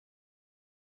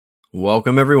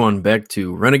Welcome everyone back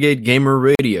to Renegade Gamer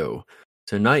Radio.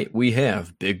 Tonight we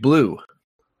have Big Blue,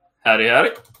 Howdy,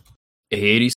 howdy.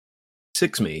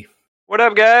 86 Me, What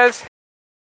up, guys?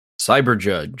 Cyber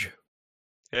Judge,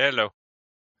 Hello.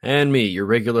 and me, your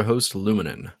regular host,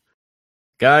 Luminen.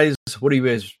 Guys, what have you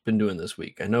guys been doing this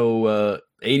week? I know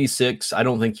 86, I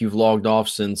don't think you've logged off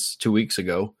since 2 weeks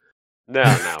ago. No.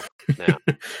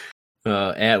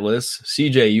 Atlas,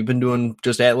 CJ, you've been doing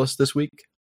just Atlas this week?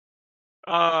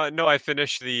 No, I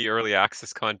finished the early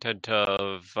access content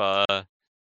of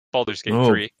Baldur's Gate Oh.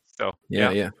 3. So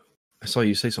Yeah. I saw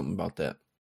you say something about that.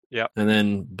 Yep. And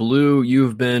then Blue,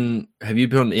 have you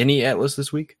been on any Atlas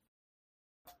this week?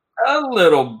 A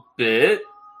little bit.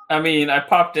 I mean, I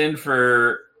popped in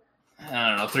for,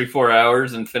 3-4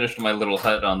 hours and finished my little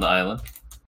hut on the island.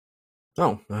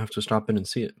 Oh, I have to stop in and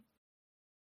see it.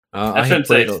 I shouldn't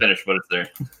say it's finished, but it's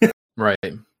there.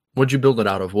 Right. What'd you build it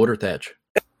out of? Wood or thatch?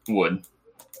 Wood.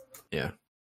 Yeah.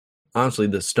 Honestly,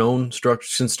 the stone structure,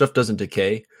 since stuff doesn't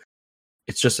decay,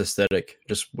 it's just aesthetic,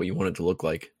 just what you want it to look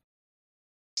like.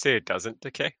 say it doesn't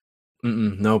decay.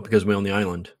 No, because we own the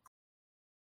island.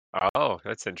 Oh,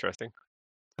 that's interesting.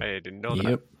 I didn't know that.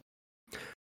 Yep.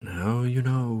 Now you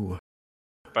know.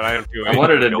 But I don't do I any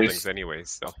wanted to do buildings anyways,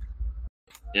 so.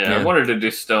 Yeah, I wanted to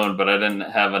do stone, but I didn't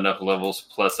have enough levels.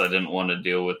 Plus, I didn't want to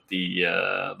deal with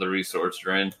the resource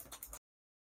drain.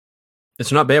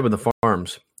 It's not bad with the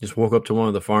farms. Just woke up to one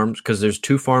of the farms, because there's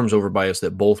 2 farms over by us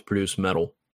that both produce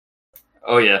metal.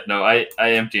 Oh yeah, no, I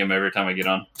empty them every time I get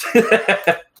on.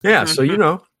 Yeah, so you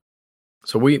know.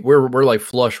 So we're like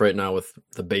flush right now with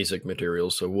the basic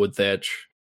materials. So wood, thatch,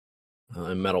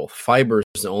 and metal. Fiber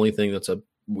is the only thing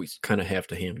we kind of have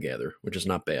to hand gather, which is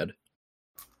not bad.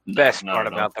 Best No, part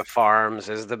no. about the farms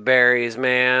is the berries,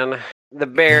 man. The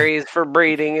berries for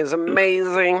breeding is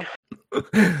amazing.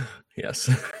 Yes.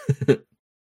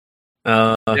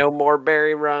 No more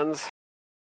berry runs.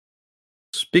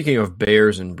 Speaking of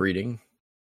bears and breeding,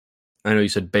 I know you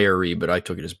said berry, but I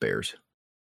took it as bears.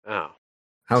 Oh,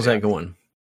 How's Yeah. that going?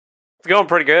 it's going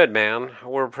pretty good, man.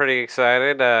 We're pretty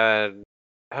excited.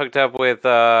 Hooked up with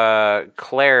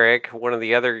Cleric, one of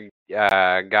the other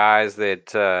guys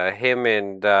that him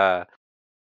and the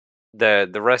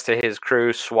rest of his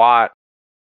crew, SWAT,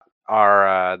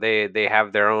 are they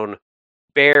have their own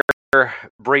bear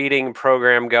breeding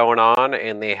program going on,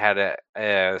 and they had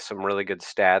some really good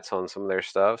stats on some of their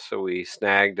stuff. So we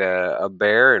snagged a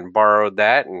bear and borrowed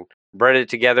that and bred it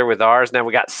together with ours. Now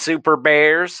we got super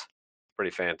bears.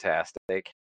 Pretty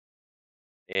fantastic.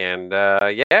 And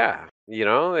yeah,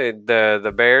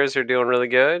 the bears are doing really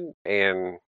good.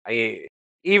 And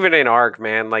even in ARC,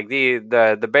 man, like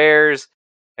the bears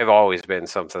have always been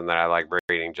something that I like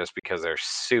breeding just because they're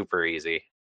super easy.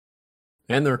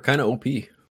 And they're kind of OP.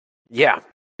 Yeah.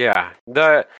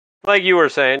 Like you were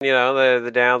saying,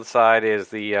 the downside is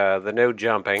the no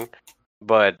jumping,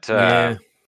 but Yeah.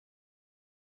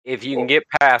 if you can get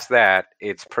past that,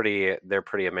 they're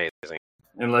pretty amazing.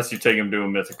 Unless you take them to a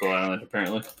mythical island,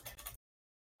 apparently.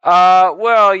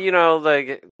 Well,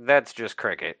 like that's just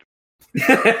cricket. Wait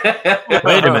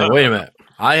a minute.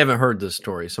 I haven't heard this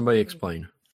story. Somebody explain.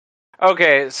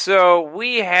 Okay, so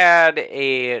we had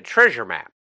a treasure map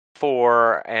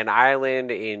for an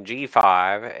island in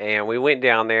G5, and we went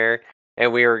down there,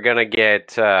 and we were gonna get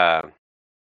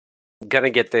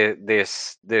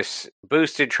this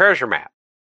boosted treasure map.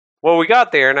 Well, we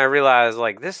got there, and I realized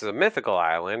like this is a mythical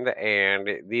island,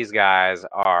 and these guys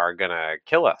are gonna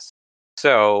kill us.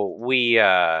 So we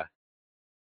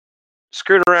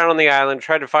screwed around on the island,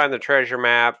 tried to find the treasure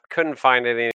map, couldn't find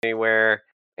it anywhere.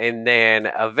 And then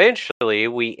eventually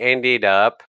we ended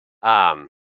up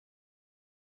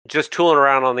just tooling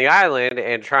around on the island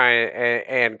and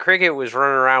and Cricket was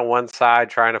running around one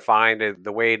side trying to find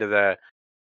the way to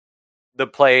the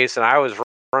place, and I was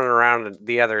running around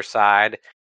the other side.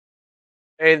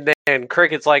 And then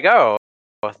Cricket's like, "Oh,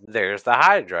 there's the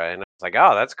Hydra." And I was like,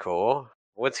 "Oh, that's cool.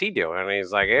 What's he doing?" And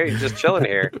he's like, "Hey, he's just chilling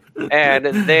here." And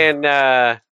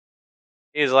then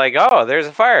he's like, "Oh, there's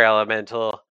a fire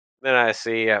elemental." Then I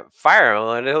see a fire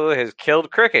elemental has killed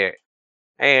Cricket.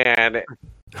 And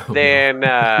then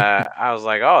I was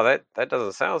like, "Oh, that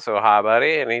doesn't sound so hot,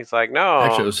 buddy." And he's like, "No."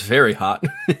 Actually, it was very hot.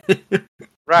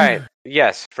 Right.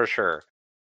 Yes, for sure.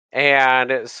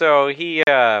 And so he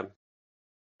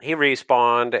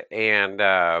respawned, and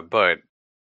but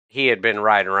he had been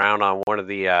riding around on one of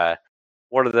the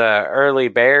early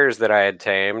bears that I had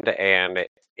tamed, and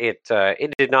it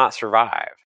did not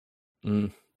survive.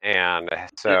 Mm. And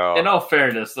so, in all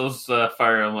fairness, those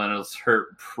fire elementals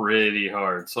hurt pretty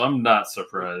hard, so I'm not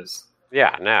surprised.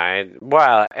 yeah, no,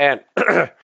 well, and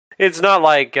it's not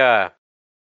like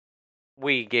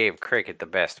we gave Cricket the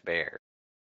best bear.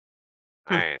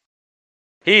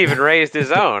 He even raised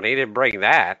his own. He didn't bring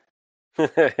that.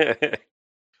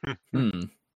 Hmm.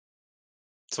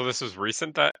 So this was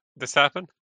recent that this happened?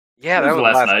 Yeah, It that was was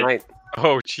last last night. night.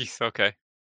 Oh, jeez. Okay.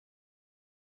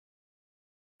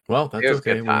 Well, that's It was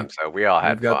okay. a good time, so we all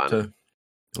had We've got fun.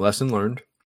 lesson learned.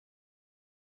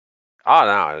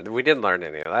 Oh, no, we didn't learn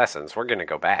any lessons. We're going to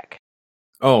go back.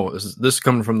 Oh, this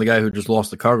coming from the guy who just lost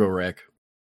the cargo rack.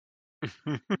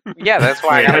 Yeah, that's why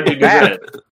I Wait, got how'd to you go do back.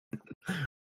 that?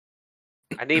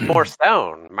 I need more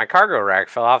stone. My cargo rack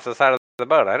fell off the side of the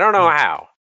boat. I don't know how.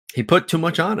 He put too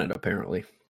much on it, apparently.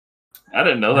 I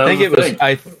didn't know I that think was it a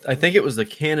was. thing. I think it was the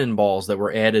cannonballs that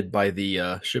were added by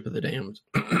the Ship of the Damned.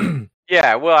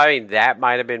 Yeah, well, I mean, that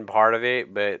might have been part of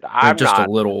it, but I'm just not.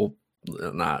 a little,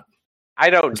 not. I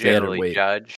don't just added generally weight.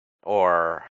 judge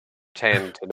or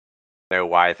tend to know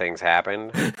why things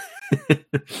happen.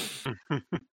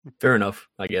 Fair enough,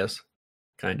 I guess.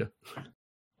 Kind of.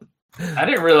 I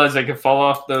didn't realize they could fall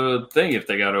off the thing if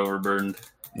they got overburdened.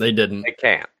 They didn't. It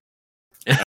can't.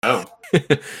 Oh,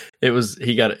 It was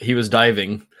he was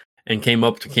diving and came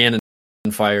up to cannon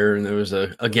fire, and there was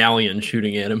a galleon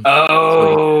shooting at him.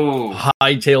 oh,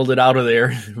 Hightailed it out of there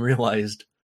and realized,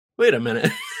 wait a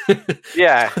minute.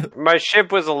 Yeah, my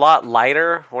ship was a lot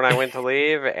lighter when I went to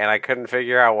leave, and I couldn't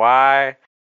figure out why,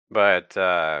 but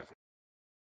Now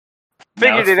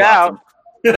figured it's it out.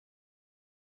 flotsam.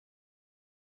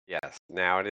 Yes,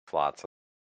 now it is flotsam.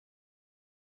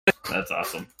 That's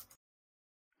awesome.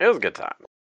 It was a good time.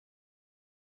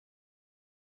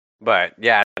 But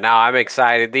yeah, now I'm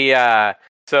excited.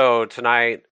 So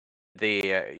tonight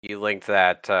you linked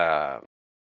that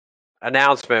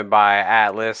announcement by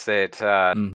Atlas that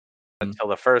Mhm. until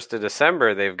the 1st of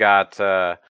December they've got 2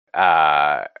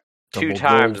 Double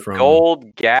times gold from-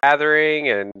 gold gathering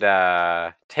and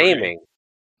taming.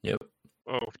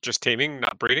 Oh, just taming,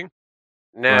 not breeding?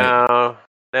 No,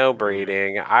 no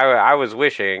breeding. I was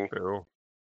wishing Oh.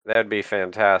 that'd be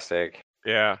fantastic.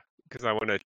 Yeah, because I want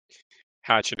to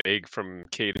hatch an egg from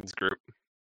Caden's group.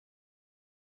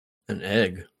 An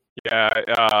egg. Yeah,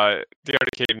 the other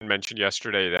Caden mentioned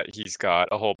yesterday that he's got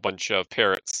a whole bunch of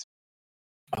parrots.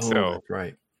 Oh, So- that's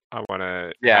right. I want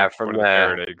to Yeah, hatch from one of the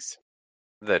parrot eggs.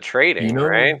 The trading, You know,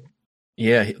 right?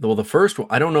 yeah. Well, the first one,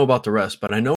 I don't know about the rest,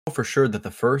 but I know for sure that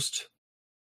the first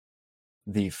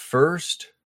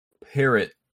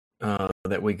parrot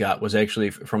that we got was actually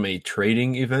from a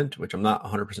trading event, which I'm not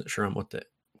 100% sure on what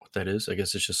that is. I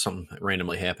guess it's just something that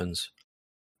randomly happens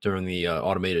during the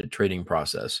automated trading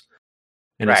process.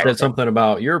 And it Right. said something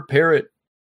about your parrot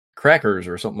crackers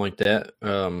or something like that.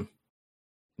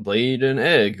 Laid an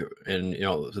egg, and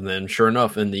and then sure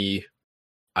enough, in the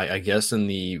I guess in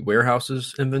the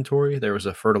warehouse's inventory, there was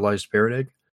a fertilized parrot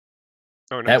egg.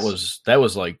 Oh, nice. That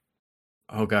was like,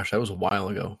 oh gosh, that was a while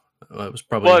ago. It was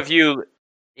probably Well,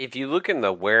 if you look in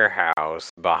the warehouse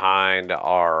behind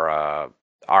our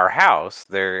house,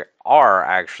 there are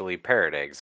actually parrot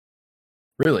eggs.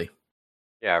 really.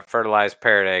 Yeah, fertilized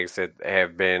parrot eggs that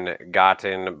have been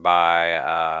gotten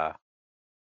by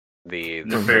the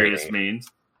The various trading. means.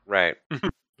 Right.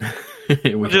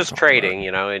 We Well, can just talk about trading,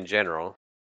 it. in general.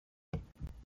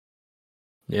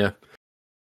 Yeah.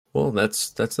 Well,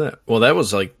 that's that. Well, that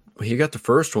was like he got the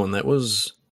first one. That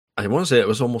was, I want to say it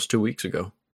was almost 2 weeks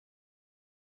ago.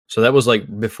 So that was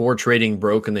like before trading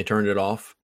broke and they turned it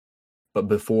off. But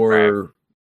before,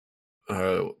 I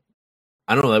don't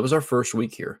know. That was our first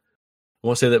week here. I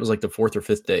want to say that was like the 4th or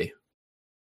 5th day.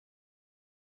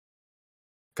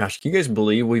 Gosh, can you guys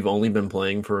believe we've only been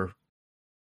playing for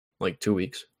like 2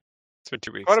 weeks? It's been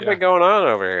 2 weeks. What a bit going on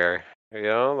over here?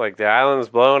 Like the island's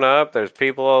blown up. There's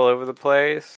people all over the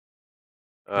place.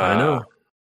 I know.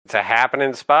 It's a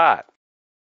happening spot.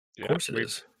 Yeah, Of course it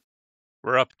is.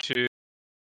 We're up to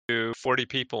 40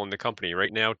 people in the company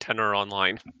right now. 10 are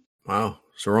online. Wow.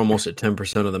 So we're almost at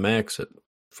 10% of the max at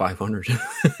 500.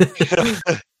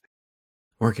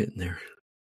 We're getting there.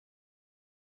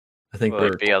 I think Well,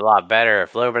 it'd be a lot better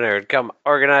if Luminar would come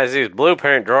organize these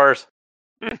blueprint drawers.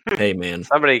 hey man,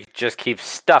 Somebody just keeps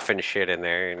stuffing shit in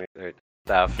there and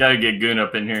stuff. Gotta get Goon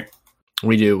up in here.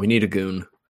 we do. We need a goon.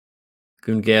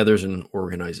 Goon gathers and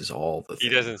organizes all the He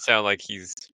things. doesn't sound like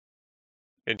he's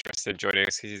interested in joining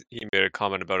us. He made a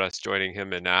comment about us joining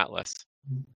him in Atlas.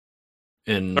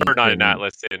 And Or not in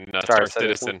Atlas, in Star Star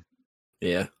Citizen. Citizen.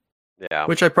 Yeah. Yeah.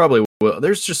 Which I probably will.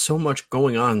 There's just so much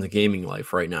going on in the gaming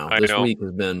life right now. I This know. week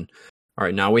has been all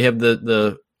right. Now we have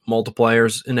the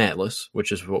multipliers in Atlas,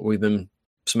 which is what we've been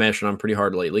smashing on pretty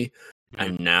hard lately. Mhm.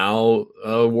 And now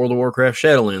World of Warcraft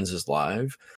Shadowlands is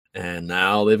live, and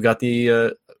now they've got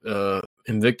the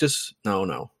Invictus.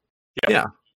 No, Yeah.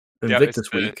 Invictus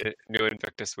yeah, Week. New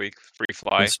Invictus Week, free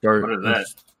fly. What is that?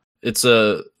 It's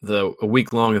a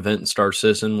week-long event in Star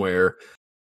Citizen where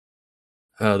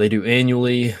they do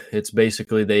annually. It's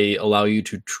basically they allow you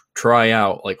to try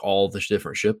out like all the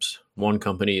different ships. One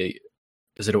company,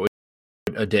 is it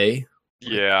a day?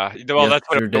 Yeah, well, that's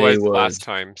what it Yesterday was last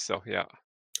time. So yeah.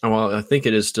 Well, I think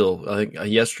it is still. I think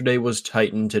yesterday was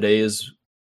Titan. Today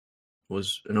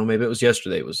maybe it was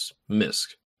yesterday. It was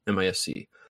MISC, MISC.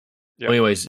 Yep.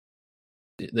 Anyways,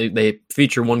 they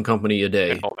feature one company a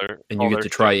day, and you get to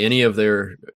try any of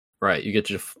their. Right, you get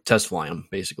to test fly them.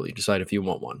 Basically, decide if you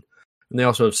want one, and they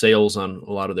also have sales on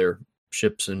a lot of their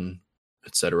ships and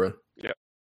etc. Yeah,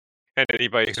 and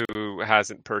anybody who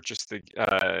hasn't purchased the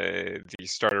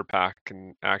starter pack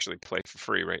can actually play for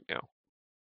free right now.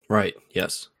 Right.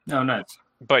 Yes. Oh, nice.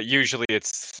 But usually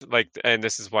it's like, and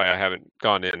this is why I haven't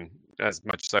gone in as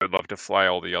much as I would love to fly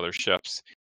all the other ships.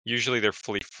 Usually their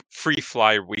free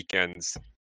fly weekends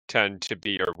tend to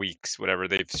be, or weeks, whatever.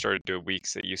 They've started doing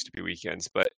weeks. They used to be weekends,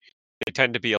 but they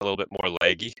tend to be a little bit more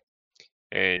laggy,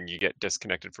 and you get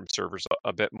disconnected from servers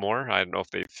a bit more. I don't know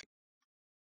if they've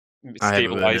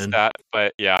stabilized that,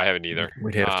 but yeah, I haven't either.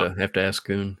 We'd have to ask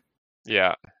Goon.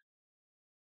 Yeah.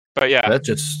 But yeah, that's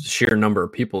just sheer number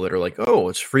of people that are like, "Oh,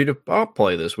 it's free to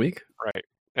play this week." Right,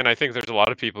 and I think there's a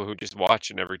lot of people who just watch,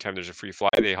 and every time there's a free fly,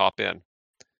 they hop in.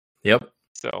 Yep.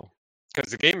 So, because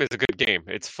the game is a good game,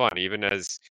 it's fun, even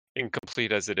as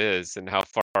incomplete as it is, and how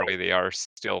far away they are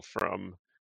still from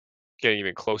getting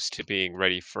even close to being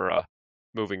ready for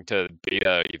moving to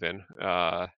beta. Even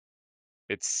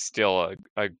it's still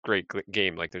a great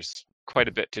game. Like there's quite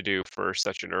a bit to do for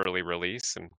such an early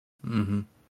release, and.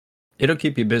 It'll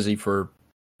keep you busy for,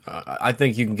 I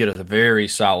think you can get a very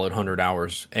solid 100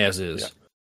 hours as is. Yeah.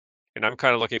 And I'm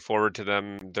kind of looking forward to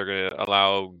them. They're going to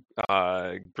allow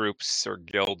groups or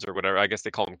guilds or whatever, I guess they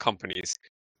call them companies,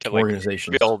 to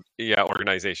organizations. Build,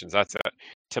 organizations, that's it,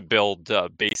 to build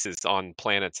bases on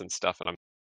planets and stuff. And I'm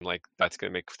like, that's going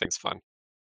to make things fun.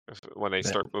 When they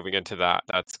start moving into that,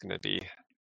 that's going to be.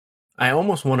 I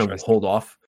almost want to hold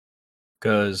off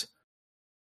because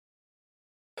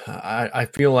I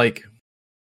feel like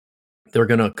they're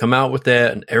going to come out with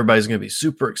that and everybody's going to be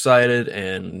super excited,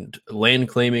 and land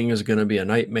claiming is going to be a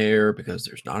nightmare because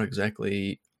there's not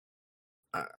exactly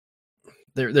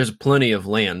there's plenty of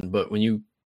land, but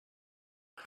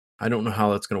I don't know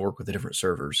how that's going to work with the different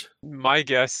servers. My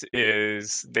guess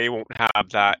is they won't have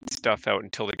that stuff out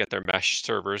until they get their mesh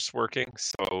servers working.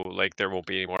 So like there won't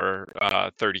be any more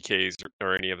 30Ks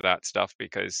or any of that stuff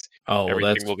because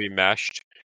everything will be meshed.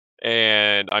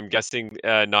 And I'm guessing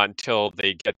not until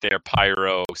they get their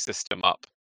Pyro system up,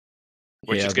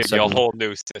 which is going to be a whole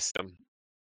new system.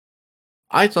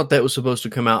 I thought that was supposed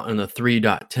to come out in the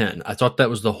 3.10. I thought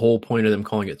that was the whole point of them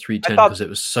calling it 3.10 because it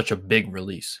was such a big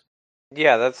release.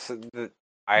 Yeah, that's. They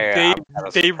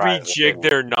rejigged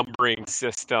their numbering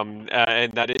system,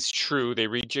 and that is true. They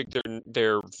rejigged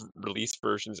their release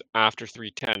versions after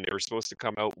 3.10. They were supposed to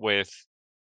come out with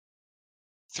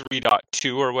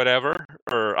 3.2 or whatever,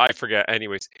 or I forget.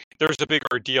 Anyways, there was a big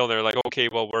ordeal. They're like, okay,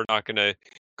 well, we're not going to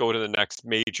go to the next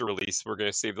major release. We're going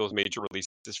to save those major releases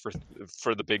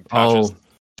for the big patches. Oh,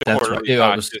 that's right.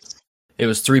 It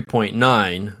was 3.9,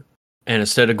 and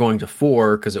instead of going to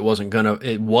 4, because it wasn't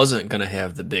gonna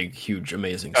have the big, huge,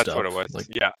 amazing stuff. That's what it was.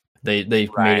 Like, yeah, they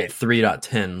made it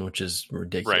 3.10, which is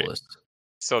ridiculous. Right.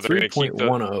 So they're going to keep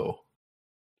 3.10.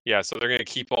 Yeah, so they're going to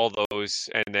keep all those,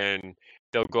 and then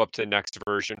they'll go up to the next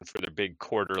version for their big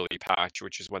quarterly patch,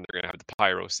 which is when they're going to have the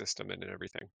Pyro system in and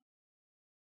everything.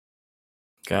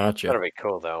 Gotcha. That'll be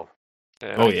cool, though.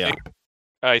 And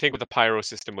I think what the Pyro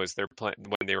system was when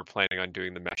they were planning on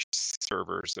doing the mesh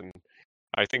servers, and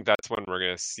I think that's when we're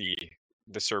going to see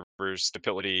the server's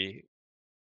stability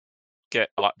get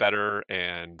a lot better,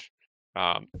 and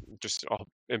just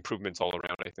improvements all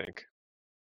around, I think.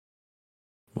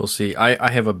 We'll see.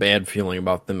 I have a bad feeling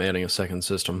about them adding a second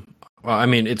system. Well, I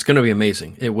mean, it's going to be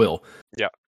amazing. It will. Yeah.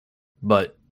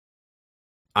 But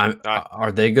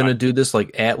are they going to do this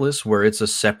like Atlas, where it's a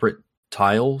separate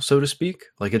tile, so to speak?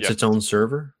 Like it's its own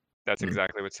server? That's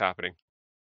exactly what's happening.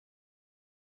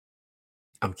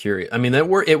 I'm curious. I mean,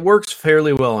 it works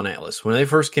fairly well in Atlas. When they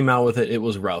first came out with it, it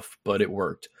was rough, but it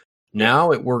worked.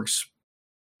 Now it works.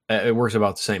 It works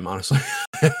about the same, honestly.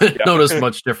 Notice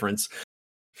much difference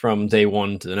from day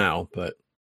one to now, but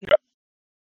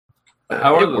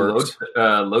how are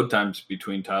the load times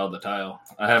between tile to tile?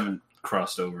 I haven't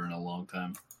crossed over in a long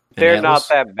time. They're not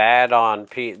that bad on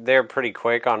They're pretty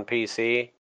quick on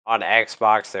PC. On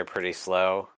Xbox, they're pretty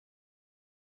slow.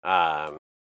 That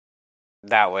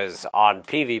was on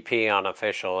PvP on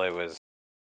official. It was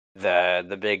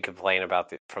the big complaint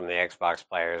about from the Xbox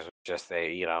players was just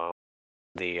the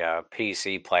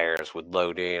PC players would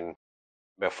load in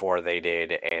before they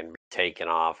did and be taken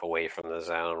off away from the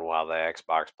zone while the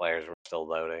Xbox players were still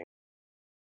loading.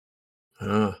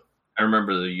 Huh. I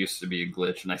remember there used to be a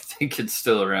glitch, and I think it's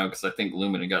still around because I think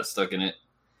Lumina got stuck in it,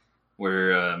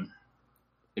 where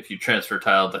if you transfer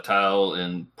the tile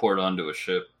and pour it onto a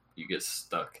ship, you get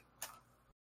stuck.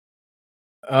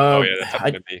 Oh yeah, that's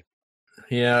happened to me.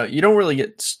 Yeah, you don't really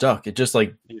get stuck. It just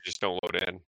like You just don't load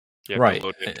in. You have right, to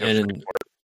load in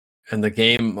and the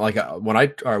game what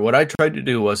I tried to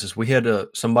do was we had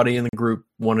somebody in the group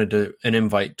wanted an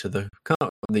invite to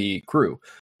the crew.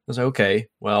 I was like, okay,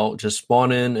 well, just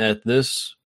spawn in at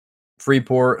this free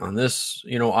port on this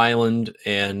island,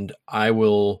 and I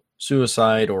will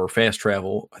suicide or fast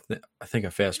travel. I think I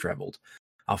fast traveled.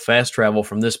 I'll fast travel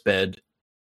from this bed.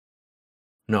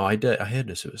 No, I did. I had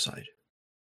to suicide.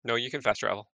 No, you can fast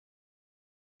travel.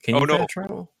 Can you fast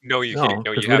travel? No, you can't.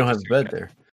 No, because we don't have a bed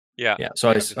there. Yeah. Yeah. So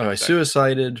I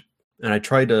suicided, and I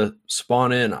tried to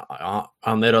spawn in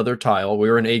on that other tile.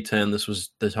 We were in A10. This was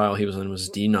the tile he was in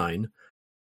was D9,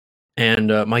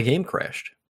 and my game crashed.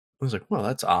 I was like, well,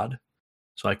 that's odd.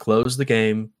 So I closed the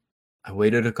game. I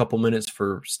waited a couple minutes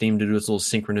for Steam to do its little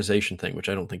synchronization thing, which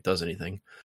I don't think does anything.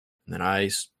 And then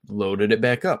I loaded it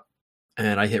back up,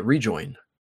 and I hit rejoin,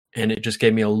 and it just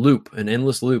gave me an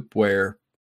endless loop where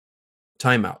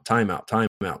timeout, timeout,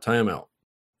 timeout, timeout.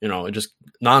 It just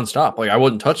nonstop. Like I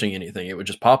wasn't touching anything. It would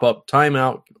just pop up,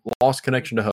 timeout, lost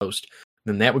connection to host.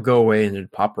 Then that would go away and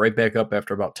it'd pop right back up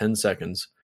after about 10 seconds.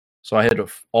 So I had to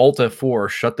Alt F4,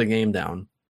 shut the game down.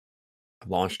 I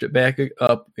launched it back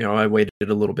up. I waited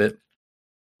a little bit,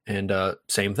 and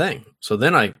same thing. So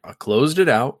then I closed it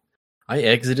out. I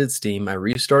exited Steam. I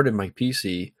restarted my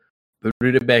PC,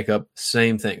 booted it back up.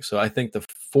 Same thing. So I think the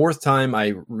fourth time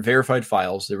I verified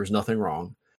files, there was nothing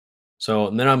wrong. So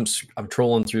and then I'm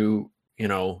trolling through,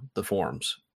 the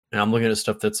forums, and I'm looking at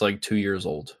stuff that's like 2 years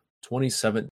old,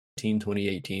 2017,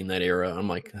 2018, that era. I'm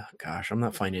like, oh, gosh, I'm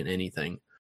not finding anything.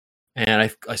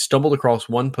 And I stumbled across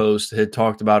one post that had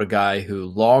talked about a guy who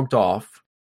logged off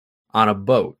on a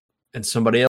boat, and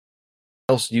somebody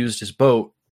else used his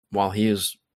boat while he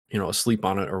is, asleep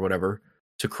on it or whatever,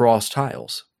 to cross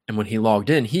tiles. And when he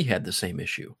logged in, he had the same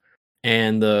issue.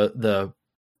 And the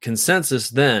consensus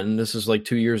then, this is like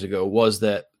 2 years ago, was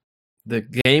that the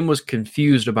game was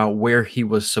confused about where he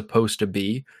was supposed to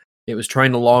be. It was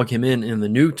trying to log him in the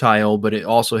new tile, but it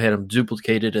also had him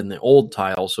duplicated in the old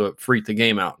tile, so it freaked the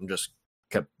game out and just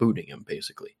kept booting him,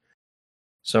 basically.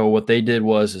 So what they did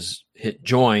is hit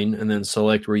join and then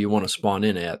select where you want to spawn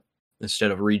in at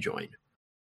instead of rejoin.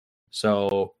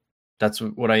 So that's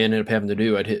what I ended up having to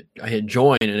do. I hit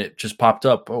join, and it just popped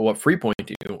up, oh, what free point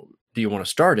do you want to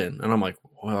start in? And I'm like,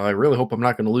 well, I really hope I'm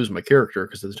not going to lose my character,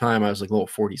 because at the time I was like level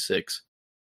 46.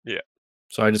 Yeah.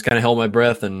 So I just kind of held my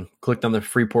breath and clicked on the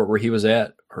free port where he was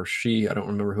at, or she, I don't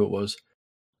remember who it was,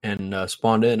 and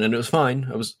spawned in, and it was fine.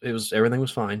 Everything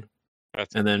was fine.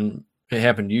 And then it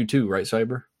happened to you too, right,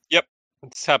 Cyber? Yep.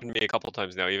 It's happened to me a couple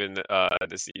times now, even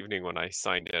this evening when I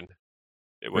signed in.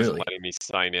 It wasn't letting me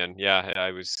sign in. Yeah,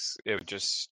 it would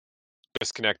just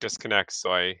disconnect.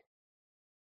 So I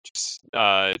just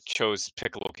chose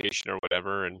pick a location or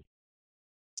whatever and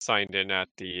signed in at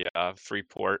the free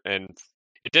port, and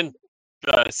it didn't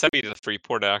send me to the free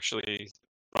port. It actually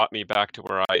brought me back to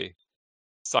where I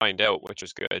signed out, which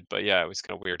was good. But yeah, it was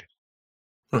kind of weird.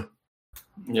 Huh.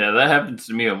 Yeah, that happens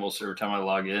to me almost every time I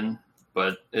log in,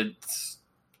 but it's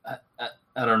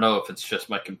I don't know if it's just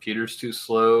my computer's too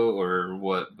slow or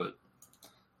what, but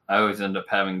I always end up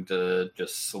having to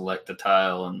just select a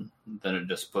tile, and then it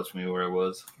just puts me where I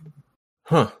was.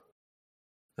 Huh.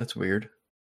 That's weird.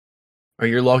 Are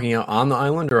you logging out on the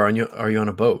island, or are you on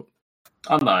a boat?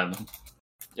 On the island.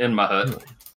 In my hut. Really?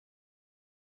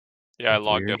 Yeah, I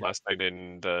logged in last night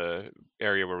in the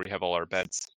area where we have all our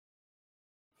beds.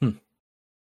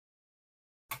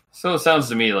 So it sounds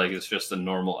to me like it's just a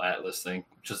normal Atlas thing,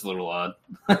 which is a little odd.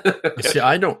 See,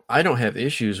 I don't have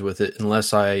issues with it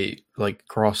unless I like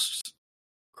cross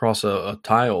a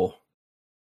tile.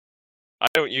 I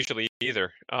don't usually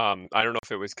either. I don't know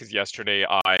if it was because yesterday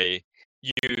I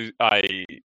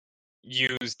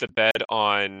used the bed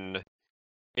on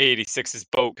 86's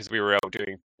boat because we were out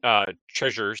doing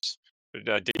treasures,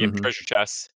 digging treasure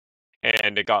chests,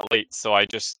 and it got late, so I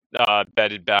just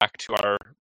bedded back to our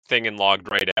thing and logged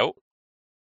right out.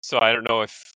 So I don't know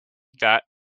if that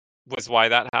was why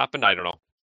that happened. I don't know,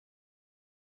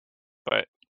 but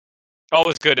all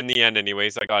was good in the end.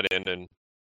 Anyways, I got in and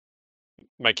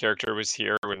my character was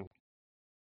here, and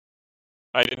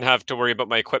I didn't have to worry about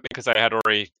my equipment because I had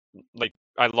already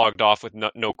I logged off with no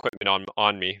equipment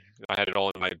on me. I had it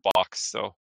all in my box,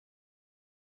 so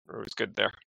it was good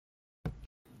there.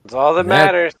 It's all that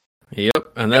matters.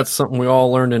 Yep, and that's something we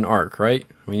all learned in ARC, right?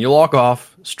 When you log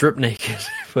off, strip naked,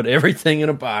 put everything in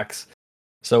a box.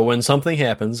 So when something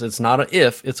happens, it's not a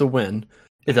if, it's a when.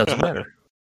 It doesn't matter.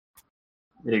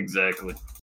 Exactly.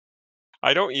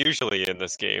 I don't usually in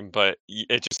this game, but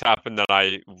it just happened that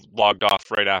I logged off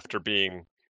right after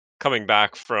coming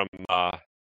back from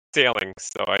sailing,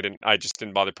 so I just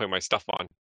didn't bother putting my stuff on.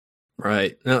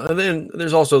 Right. Now, and then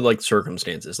there's also like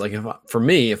circumstances. Like for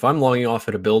me, if I'm logging off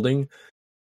at a building,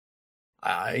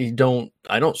 I don't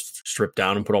strip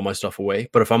down and put all my stuff away.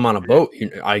 But if I'm on a boat,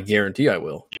 I guarantee I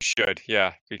will. You should,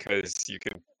 yeah, because you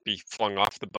can be flung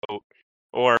off the boat,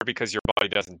 or because your body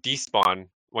doesn't despawn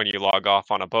when you log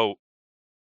off on a boat.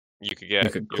 You could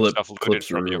get your stuff looted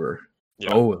from you.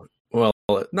 Yeah. Oh, well,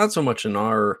 not so much in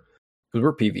our, because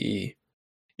we're PvE.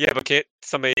 Yeah, but can't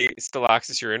somebody still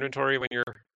access your inventory when you're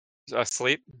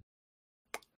asleep?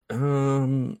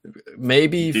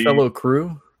 Maybe fellow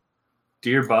crew.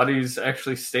 Do your bodies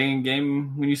actually stay in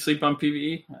game when you sleep on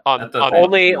PvE?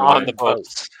 Only on the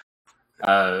boats.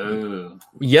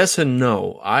 Yes and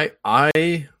no. I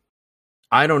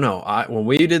don't know. When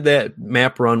we did that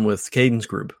map run with Caden's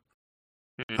group,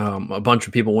 a bunch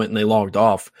of people went and they logged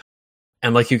off,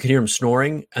 and like you could hear them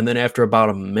snoring, and then after about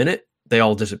a minute, they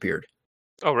all disappeared.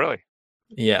 Oh, really?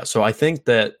 Yeah. So I think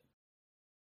that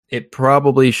it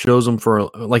probably shows them for,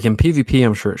 like in PvP,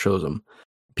 I'm sure it shows them.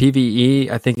 PvE,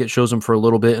 I think it shows them for a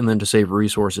little bit, and then to save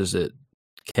resources, it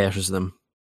caches them.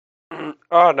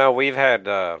 Oh no, we've had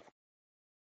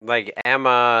like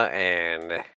Emma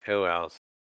and who else?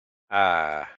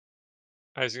 I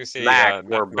was gonna say Mac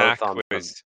were Mac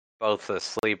both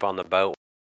asleep on the boat.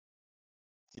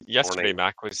 Yesterday,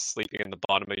 Mac was sleeping in the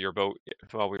bottom of your boat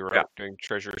while we were out doing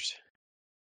treasures.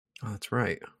 Oh, that's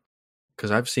right.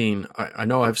 Because I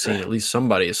know I've seen at least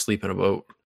somebody asleep in a boat.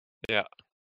 Yeah.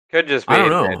 Could just be I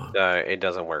don't that it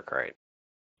doesn't work right.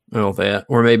 Well, that,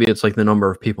 or maybe it's like the number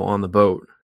of people on the boat.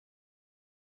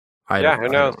 Who knows? I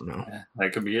don't know.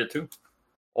 That could be it too.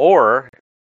 Or,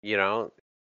 you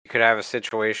could have a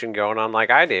situation going on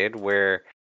like I did, where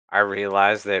I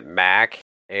realized that Mac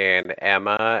and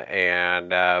Emma and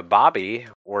Bobby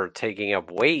were taking up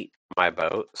weight on my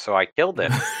boat, so I killed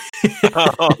them.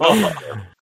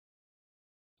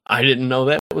 I didn't know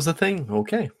that was a thing.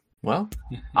 Okay. Well,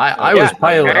 I was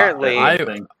pilot. Apparently,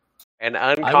 an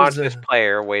unconscious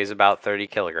player weighs about 30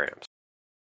 kilograms.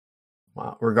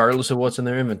 Wow. Regardless of what's in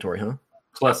their inventory, huh?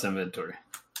 Plus inventory,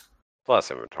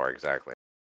 exactly.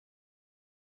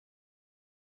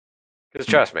 Because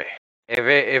trust me,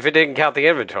 if it didn't count the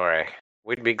inventory,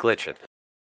 we'd be glitching.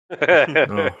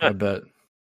 Oh, I bet.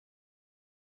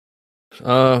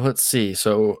 Let's see.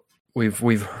 So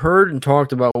we've heard and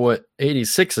talked about what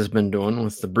 86 has been doing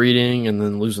with the breeding and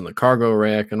then losing the cargo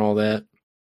rack and all that.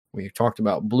 We've talked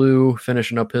about Blue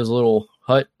finishing up his little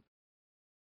hut.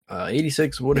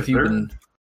 86, what have you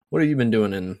been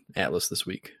doing in Atlas this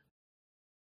week?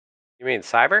 You mean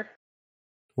Cyber?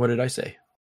 What did I say?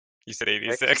 You said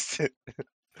 86.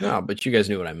 No, but you guys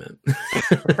knew what I meant.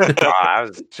 I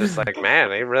was just like,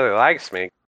 man, he really likes me,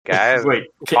 guys. Wait,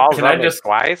 can I just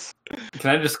twice? Can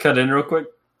I just cut in real quick?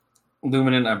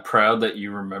 Luminant, I'm proud that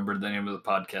you remembered the name of the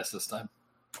podcast this time.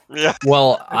 Yeah.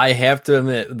 Well, I have to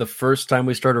admit, the first time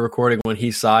we started recording, when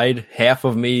he sighed, half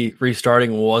of me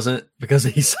restarting wasn't because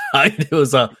he sighed. It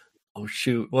was oh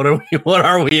shoot, what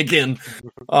are we again?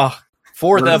 Oh,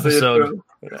 fourth episode.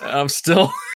 I'm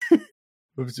still.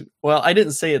 Well, I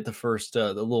didn't say it the first,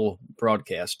 the little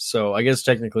broadcast, so I guess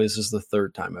technically this is the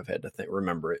third time I've had to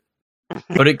remember it.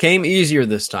 But it came easier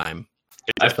this time.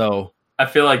 I feel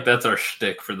like that's our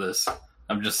shtick for this.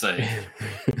 I'm just saying.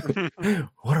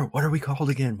 What are we called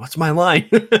again? What's my line?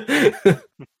 It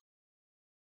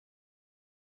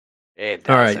doesn't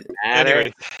All right. matter.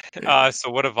 Anyway,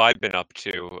 so what have I been up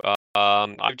to?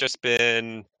 I've just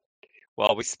been.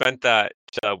 Well, we spent that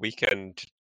weekend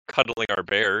cuddling our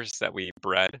bears that we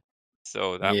bred,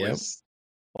 so that was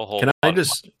a whole. Can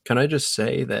I just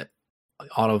say that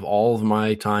out of all of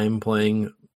my time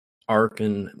playing Ark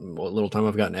and what little time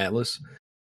I've got in Atlas,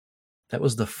 that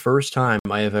was the first time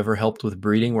I have ever helped with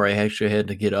breeding where I actually had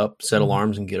to get up, set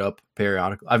alarms, and get up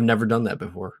periodically. I've never done that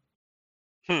before.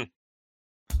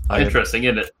 Interesting,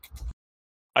 isn't it?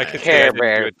 I can say I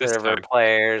didn't do it this server time.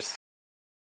 players.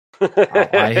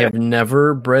 I have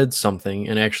never bred something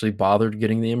and actually bothered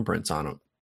getting the imprints on them.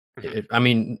 I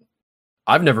mean,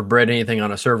 I've never bred anything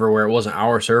on a server where it wasn't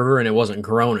our server and it wasn't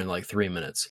grown in like 3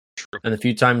 minutes. True. And the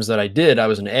few times that I did, I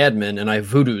was an admin and I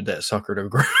voodooed that sucker to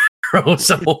grow.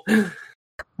 So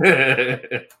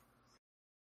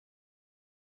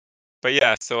but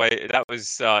yeah, so that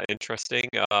was interesting.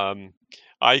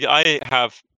 I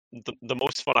have the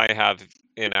most fun I have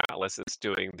in Atlas is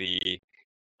doing the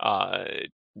uh,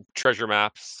 treasure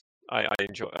maps.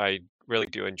 I really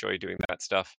do enjoy doing that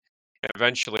stuff. And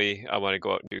eventually, I want to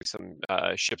go out and do some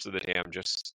ships of the dam.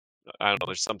 Just I don't know.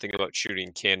 There's something about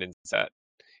shooting cannons at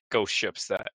ghost ships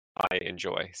that I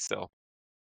enjoy. So,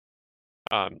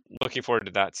 looking forward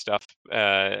to that stuff.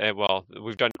 And well,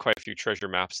 we've done quite a few treasure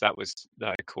maps. That was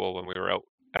cool when we were out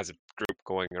as a group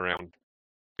going around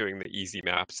doing the easy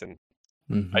maps. And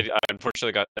I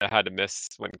unfortunately had to miss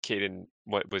when Caden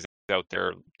was out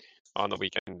there on the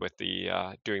weekend with the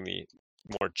doing the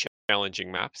more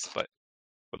challenging maps, but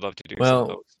would love to do some of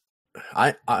those.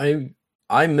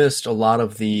 I missed a lot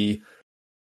of the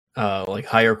like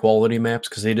higher quality maps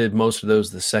because they did most of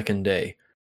those the second day.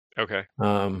 Okay.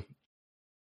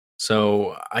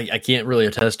 So I can't really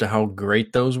attest to how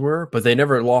great those were, but they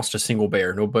never lost a single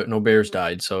bear. No bears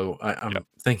died. So I'm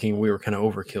thinking we were kind of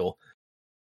overkill.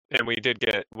 And we did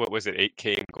get, what was it,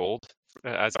 8K in gold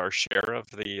as our share of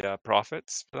the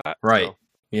profits for that. Right. So.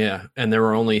 Yeah. And there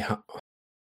were only,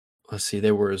 let's see,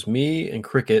 there was me and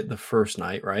Cricket the first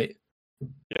night, right?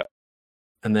 Yeah.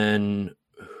 And then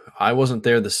I wasn't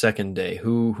there the second day.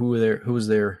 Who was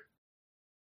there?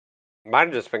 Might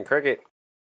have just been Cricket.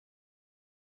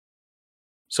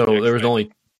 So there was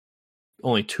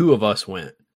only two of us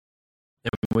went,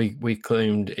 and we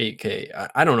claimed 8K.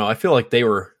 I don't know. I feel like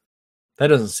that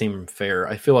doesn't seem fair.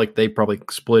 I feel like they probably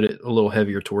split it a little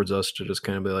heavier towards us to just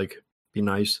kind of be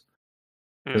nice.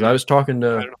 Because I was talking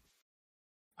to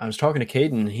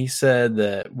Caden. He said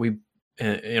that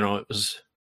it was.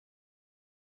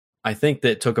 I think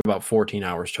that took about 14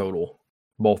 hours total,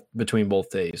 between both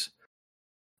days,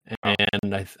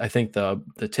 and I think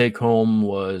the take home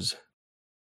was.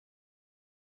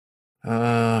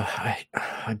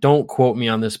 I don't quote me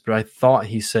on this, but I thought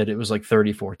he said it was like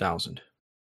 34,000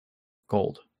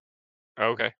 gold.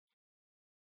 Okay.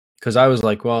 Because I was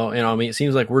like, well, I mean, it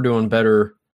seems like we're doing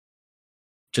better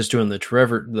just doing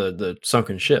the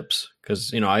sunken ships.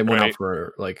 Because I went out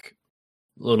for like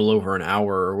a little over an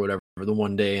hour or whatever the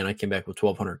one day, and I came back with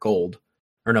 1,200 gold.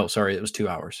 Or no, sorry, it was 2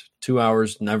 hours. 2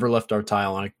 hours, never left our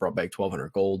tile, and I brought back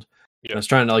 1,200 gold. Yep. I was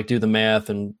trying to do the math,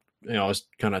 and I was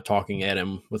kind of talking at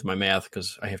him with my math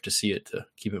because I have to see it to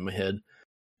keep it in my head.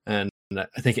 And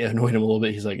I think it annoyed him a little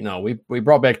bit. He's like, no, we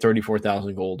brought back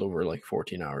 34,000 gold over like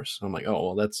 14 hours. I'm like, oh,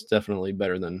 well, that's definitely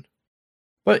better than.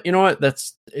 But you know what?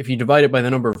 That's if you divide it by the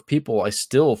number of people, I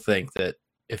still think that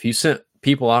if you sent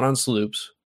people out on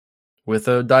sloops with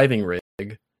a diving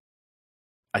rig,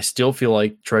 I still feel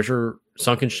like treasure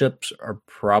sunken ships are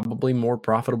probably more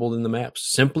profitable than the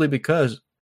maps, simply because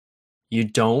you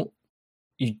don't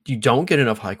get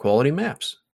enough high quality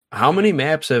maps. How many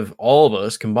maps have all of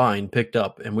us combined picked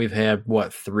up? And we've had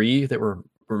 3 that were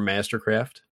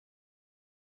Mastercraft,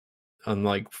 and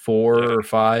like 4 or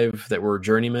 5 that were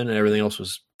journeyman, and everything else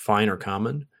was fine or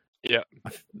common. Yeah,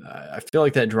 I feel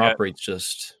like that drop rate's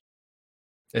just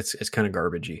it's kind of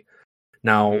garbagey.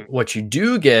 Now, what you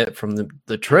do get from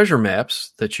the treasure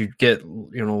maps that you get,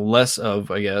 less of,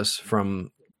 I guess,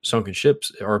 from sunken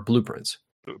ships are blueprints.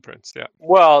 Blueprints, yeah.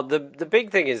 Well, the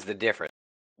big thing is the difference.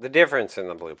 The difference in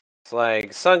the blueprints.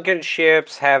 Like sunken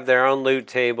ships have their own loot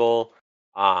table,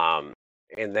 and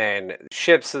then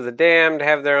ships of the damned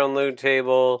have their own loot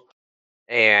table,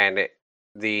 and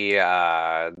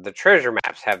the treasure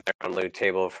maps have their own loot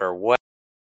table for what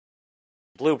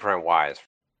blueprint wise.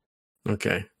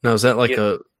 Okay. Now is that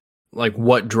like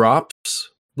what drops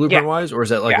blueprint wise, or is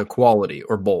that like a quality,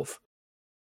 or both?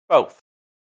 Both.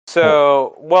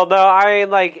 So, well, no, I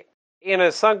like in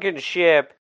a sunken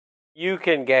ship, you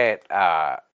can get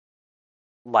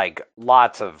like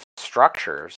lots of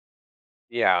structures.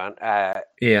 Yeah. I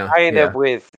end up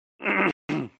with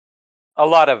a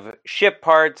lot of ship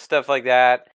parts, stuff like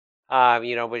that.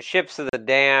 But ships of the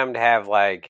damned have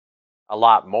like a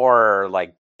lot more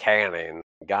like cannon,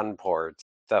 gun ports,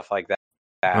 stuff like that.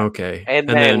 Okay. And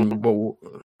then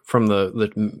from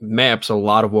the maps, a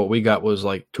lot of what we got was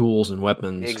like tools and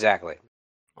weapons. Exactly.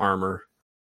 Armor.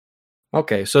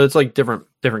 Okay, so it's like different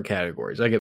categories. I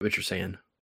get what you're saying.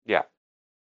 Yeah.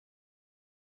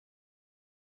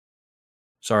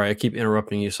 Sorry, I keep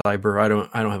interrupting you, Cyber. I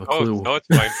don't have a clue. No, it's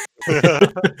fine.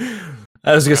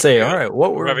 I was gonna say, all right,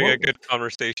 we're having a good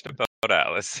conversation about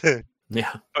Atlas.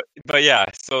 Yeah. But yeah,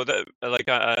 so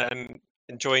I'm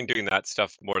enjoying doing that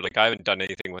stuff more. Like I haven't done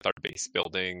anything with our base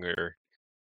building or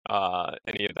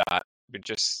any of that. But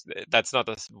just that's not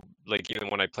even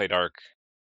when I played Ark,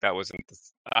 that wasn't.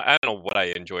 I don't know what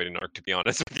I enjoyed in Ark, to be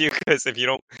honest with you, because if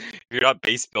you're not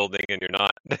base building and you're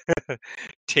not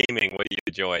taming, what do you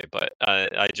enjoy? But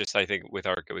I think with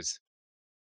Ark it was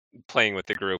playing with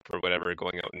the group or whatever,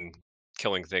 going out and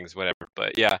killing things, whatever.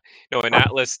 But yeah, no, in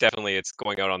Atlas definitely it's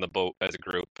going out on the boat as a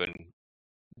group and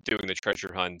doing the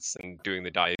treasure hunts and doing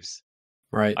the dives.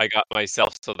 Right. I got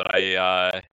myself so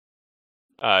that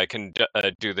I can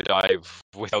do the dive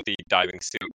without the diving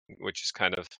suit, which is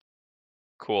kind of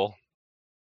cool.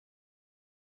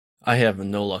 I have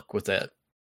no luck with that.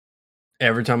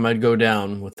 Every time I'd go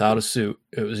down without a suit,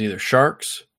 it was either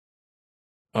sharks,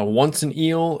 once an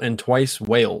eel, and twice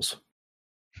whales.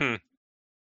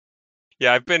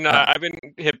 Yeah, I've been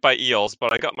hit by eels,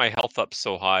 but I got my health up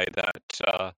so high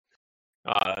that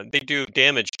they do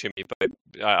damage to me, but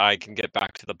I can get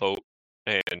back to the boat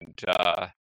and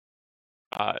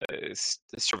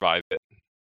survive it.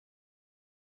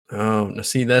 Oh, now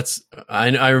see, that's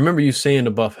I remember you saying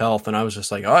to buff health, and I was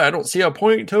just like, oh, I don't see a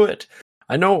point to it.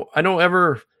 I don't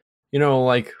ever,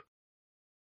 like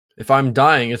if I'm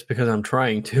dying, it's because I'm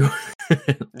trying to.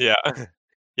 Yeah.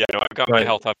 Yeah, no, I've got my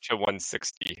health up to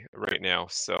 160 right now,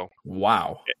 so.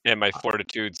 Wow. And my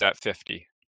fortitude's at 50.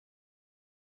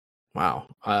 Wow.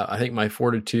 I think my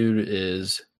fortitude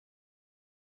is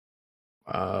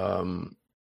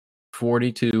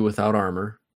 42 without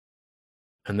armor.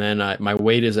 And then my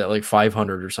weight is at like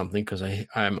 500 or something because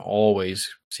I'm always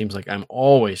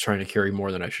trying to carry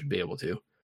more than I should be able to.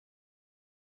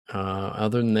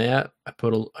 Other than that, I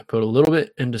put a little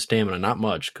bit into stamina, not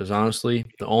much, because honestly,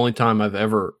 the only time I've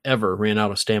ever ran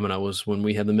out of stamina was when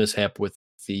we had the mishap with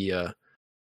the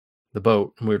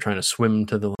boat and we were trying to swim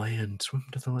to the land.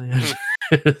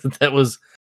 That was,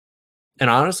 and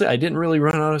honestly, I didn't really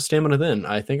run out of stamina then.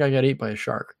 I think I got ate by a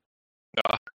shark.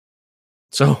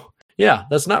 So yeah,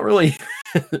 that's not really.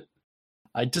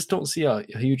 I just don't see a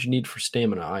huge need for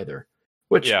stamina either.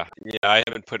 Which yeah, I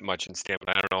haven't put much in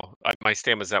stamina. I don't know. My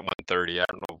stamina's at 130. I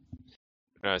don't know.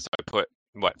 So I put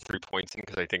 3 points in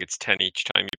because I think it's 10 each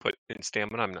time you put in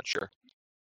stamina. I'm not sure.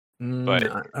 But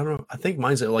I don't know. I think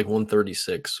mine's at like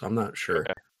 136. I'm not sure.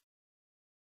 Okay.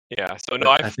 Yeah, so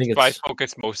no, I think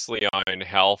focus mostly on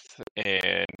health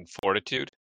and fortitude,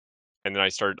 and then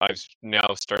I've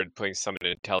now started putting some in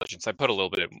intelligence. I put a little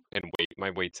bit in weight. My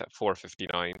weight's at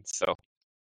 459. So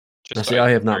just see, I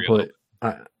have not put.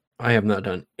 I have not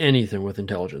done anything with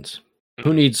intelligence. Mm-hmm.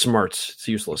 Who needs smarts? It's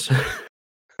useless.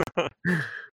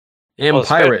 And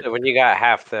pirate. When you got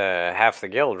half the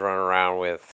guild running around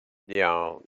with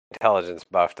intelligence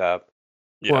buffed up.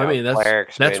 Yeah. Well, I mean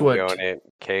that's what doing it.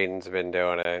 Caden's been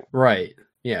doing it. Right.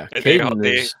 Yeah. They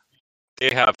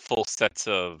have full sets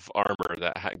of armor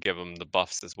that give them the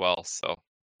buffs as well. So.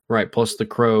 Right. Plus the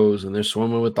crows, and they're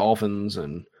swimming with dolphins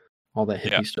and all that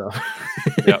hippie stuff.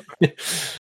 Yep.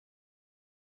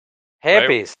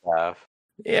 Hippie stuff.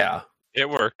 Yeah. It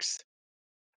works.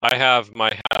 I have my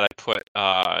hat. I put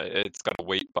it's got a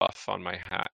weight buff on my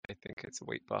hat. I think it's a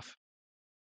weight buff.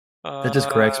 That just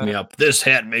cracks me up. This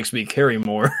hat makes me carry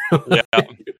more. Yeah.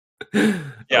 Yeah,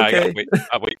 okay. I got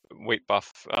a weight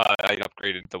buff. I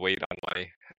upgraded the weight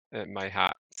on my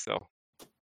hat, so.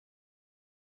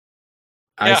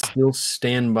 I still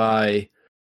stand by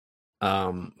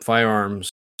firearms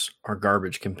are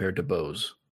garbage compared to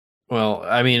bows. Well,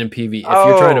 I mean in PvE, if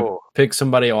you're trying to pick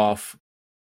somebody off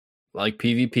like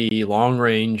PvP, long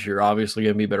range, you're obviously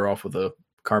going to be better off with a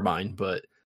carbine, but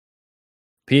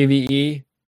PvE,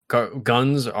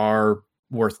 guns are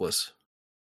worthless.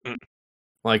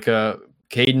 Like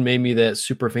Caden made me that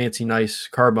super fancy nice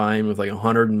carbine with like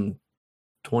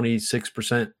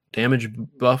 126% damage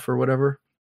buff or whatever.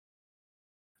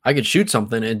 I could shoot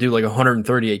something and do like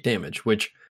 138 damage,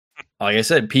 which, like I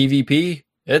said, PvP,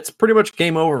 it's pretty much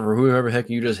game over for whoever heck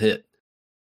you just hit.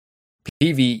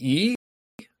 PvE,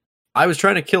 I was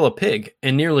trying to kill a pig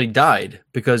and nearly died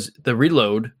because the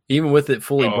reload, even with it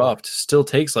fully buffed, still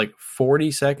takes like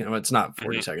 40 seconds. Well, it's not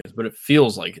 40 seconds, but it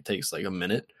feels like it takes like a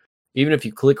minute. Even if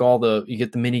you click you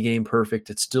get the mini game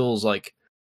perfect, it still is like,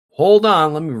 hold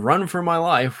on, let me run for my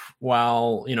life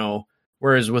while,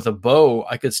 whereas with a bow,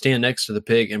 I could stand next to the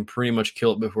pig and pretty much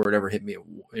kill it before it ever hit me,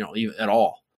 even at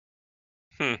all.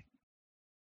 And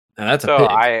that's a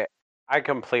pig. I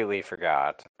completely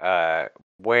forgot.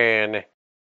 When I'm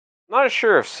not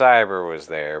sure if Cyber was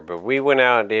there, but we went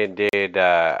out and did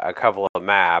a couple of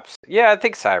maps. Yeah, I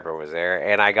think Cyber was there,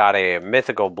 and I got a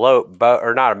mythical bow,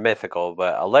 or not a mythical,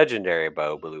 but a legendary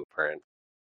bow blueprint,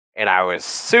 and I was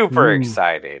super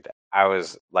excited. I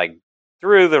was like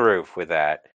through the roof with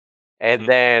that, and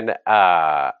then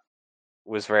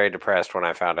was very depressed when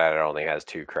I found out it only has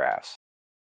 2 crafts.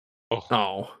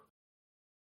 Oh.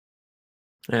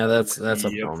 Yeah, that's a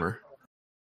Yep. bummer.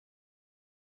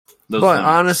 Those But things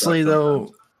honestly, suck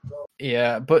though,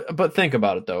 yeah, but think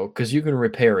about it though, because you can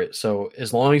repair it. So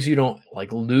as long as you don't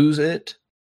like lose it,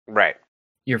 Right.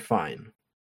 you're fine.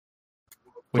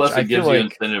 Which Plus, I it feel gives you like,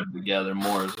 incentive to gather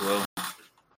more as well.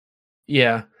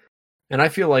 yeah, and I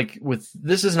feel like with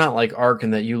this is not like Ark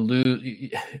in that you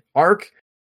lose Ark,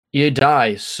 you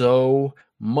die so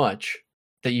much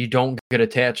that you don't get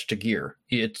attached to gear.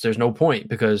 There's no point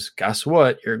because guess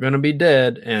what? You're gonna be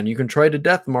dead, and you can try to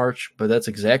death march, but that's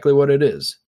exactly what it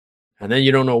is. And then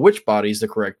you don't know which body's the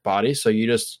correct body, so you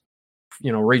just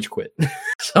rage quit.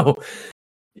 So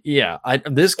yeah,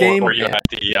 this game, or you had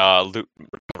the loot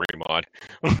recovery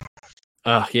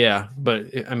mod. yeah, but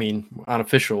I mean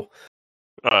unofficial.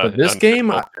 Uh, But this and-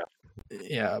 game,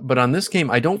 oh, but on this game,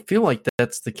 I don't feel like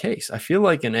that's the case. I feel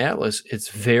like in Atlas, it's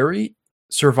very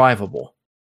survivable.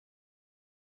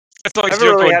 as long I as haven't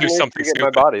you don't really go had and do an issue something getting my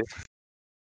stupid. bodies.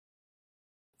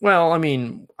 Well, I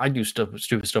mean, I do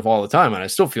stupid stuff all the time, and I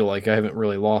still feel like I haven't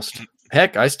really lost.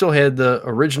 Heck, I still had the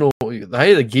original, I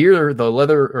had the gear, the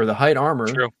leather, or the hide armor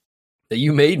True. that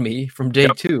you made me from day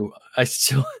Yep. 2. I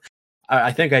still,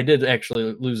 I think I did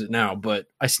actually lose it now, but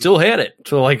I still had it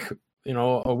till like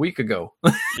a week ago.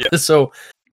 Yeah. So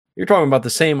you're talking about the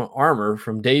same armor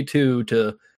from day 2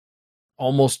 to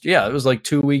almost, yeah, it was like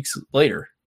 2 weeks later.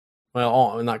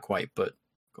 Well, not quite, but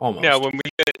almost. Yeah, when we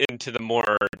get into the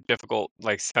more difficult,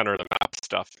 like center of the map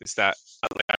stuff, is that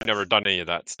like, I've never done any of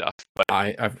that stuff, but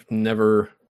I've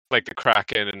never. like the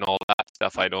Kraken and all that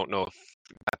stuff, I don't know if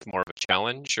that's more of a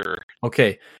challenge or.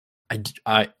 Okay,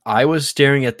 I was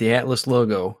staring at the Atlas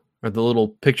logo or the little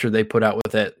picture they put out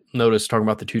with that notice talking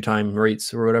about the 2-time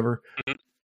rates or whatever. Mhm.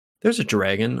 There's a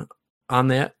dragon on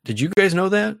that. Did you guys know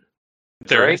that?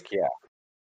 There is. Drake, yeah.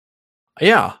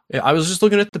 Yeah, I was just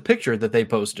looking at the picture that they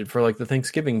posted for like the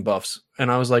Thanksgiving buffs, and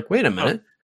I was like, wait a minute,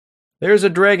 there's a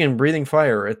dragon breathing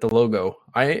fire at the logo.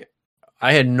 I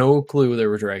had no clue there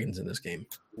were dragons in this game.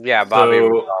 Yeah, Bobby So-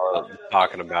 was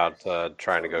talking about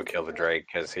trying to go kill the Drake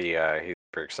because he's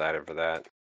super excited for that.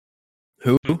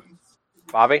 Who?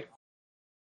 Bobby?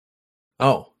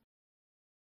 Oh,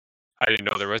 I didn't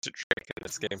know there was a Drake in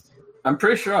this game. I'm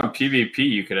pretty sure on PvP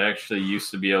you could actually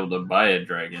used to be able to buy a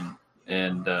dragon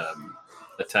and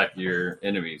attack your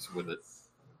enemies with it.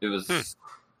 It was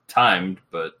timed,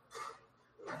 but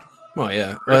well,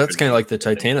 yeah. Well, that's kind of like the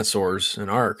Titanosaurs in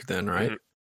Ark, then, right? Mhm.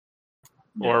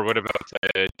 Or what about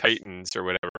the Titans or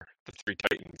whatever? The 3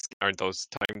 Titans, aren't those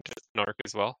timed in Ark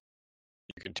as well?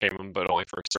 You can tame them, but only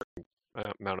for a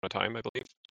certain amount of time, I believe.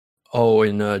 Oh,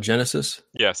 in Genesis.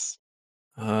 Yes.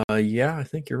 Yeah, I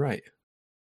think you're right.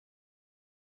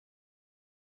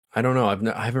 I don't know.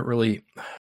 I haven't really.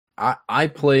 I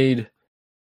played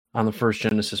on the first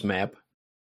Genesis map,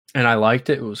 and I liked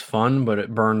it. It was fun, but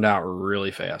it burned out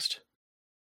really fast.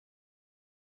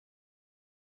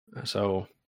 So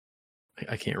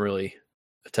I can't really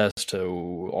attest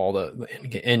to all the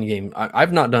end game. I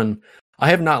have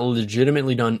not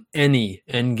legitimately done any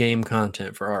end game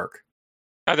content for Ark.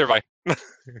 Neither have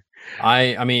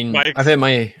I. I mean, My I've had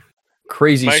my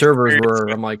crazy my servers experience where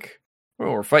with- I'm like,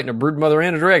 oh, we're fighting a brood mother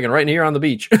and a dragon right here on the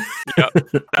beach.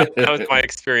 That was my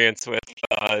experience with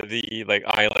the like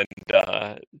island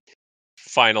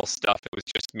final stuff. It was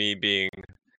just me being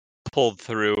pulled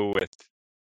through with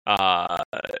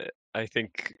I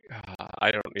think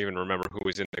I don't even remember who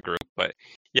was in the group, but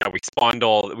yeah, we just spawned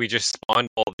all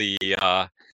the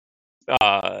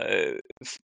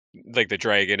like the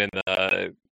dragon and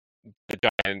the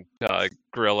giant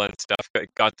gorilla and stuff.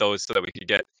 Got those so that we could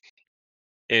get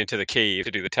into the cave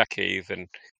to do the tech cave, and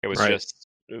it was Right. just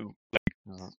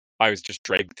like I was just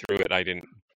dragged through it. I didn't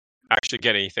actually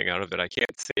get anything out of it. I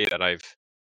can't say that I've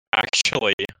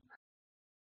actually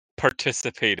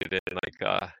participated in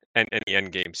like any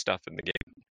end game stuff in the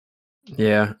game.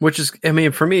 Yeah, which is, I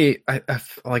mean, for me,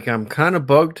 I'm kind of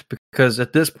bugged because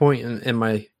at this point in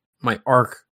my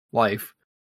Ark life,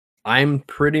 I'm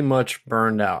pretty much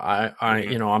burned out.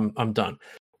 I'm done,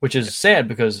 which is sad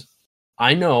because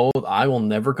I know I will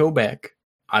never go back.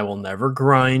 I will never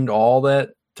grind all that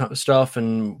stuff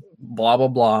and blah blah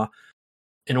blah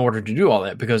in order to do all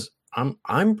that because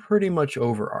I'm pretty much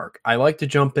over Ark. I like to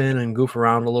jump in and goof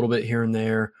around a little bit here and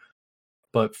there,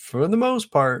 but for the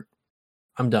most part,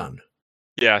 I'm done.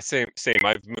 Yeah, same.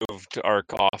 I've moved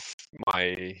Arc off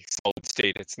my solid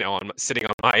state. It's now sitting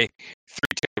on my 3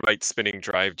 TB spinning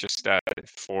drive just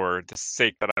for the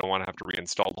sake that I don't want to have to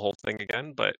reinstall the whole thing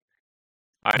again. But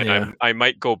I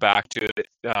might go back to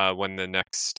it when the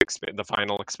next the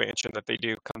final expansion that they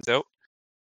do comes out.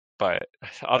 But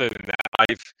other than that,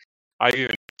 I've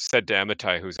even said to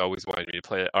Amitai, who's always wanted me to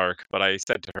play Ark, but I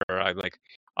said to her, I'm like,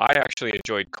 I actually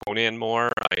enjoyed Conan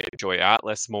more. I enjoy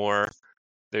Atlas more.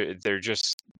 They're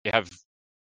just, they have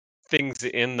things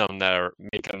in them that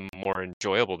make them more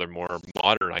enjoyable. They're more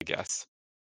modern, I guess.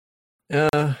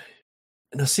 Now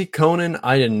see, Conan,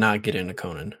 I did not get into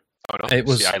Conan. Oh, no? It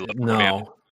was See, I love Conan.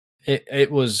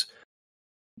 it was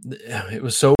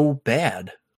so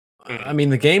bad. I mean,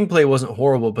 the gameplay wasn't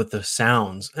horrible, but the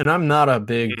sounds. And I'm not a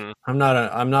big, I'm not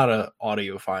a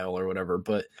audiophile or whatever.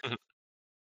 But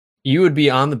you would be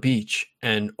on the beach,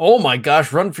 and oh my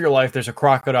gosh, run for your life! There's a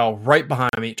crocodile right behind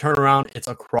me. Turn around, it's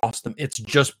across them. It's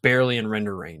just barely in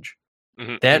render range.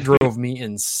 That drove me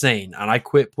insane, and I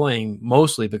quit playing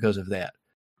mostly because of that.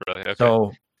 Really? Okay.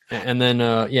 So, and then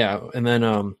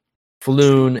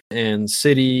Falloon and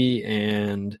City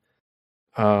and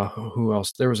who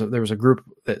else? There was a group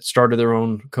that started their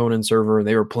own Conan server, and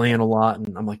they were playing a lot.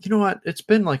 And I'm like, you know what? It's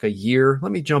been like a year.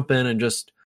 Let me jump in and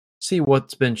just see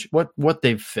what's been what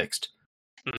they've fixed.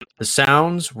 The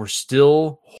sounds were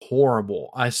still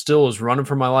horrible. I still was running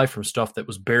for my life from stuff that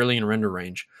was barely in render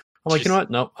range. I'm like, you know what?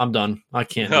 Nope, I'm done. I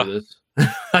can't do this.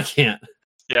 I can't.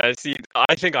 Yeah, see,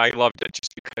 I think I loved it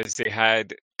just because they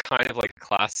had kind of like a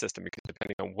class system, because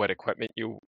depending on what equipment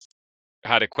you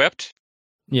had equipped,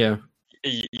 yeah,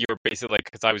 you're basically like,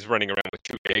 because I was running around with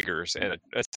 2 daggers, and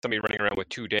somebody running around with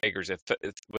 2 daggers, it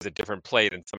was a different play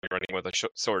than somebody running with a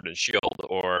sword and shield,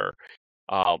 or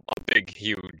a big,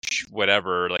 huge,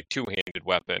 whatever, like 2-handed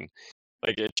weapon.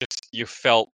 Like, it just, you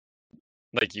felt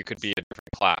like you could be a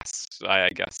different class, I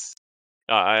guess.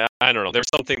 I don't know. There's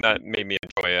something that made me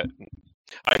enjoy it.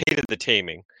 I hated the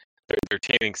taming. Their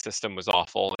taming system was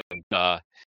awful, and how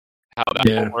that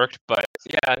all worked. But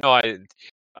yeah, no, I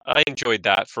enjoyed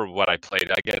that for what I played.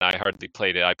 Again, I hardly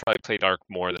played it. I probably played Ark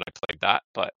more than I played that,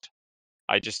 but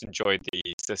I just enjoyed the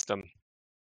system.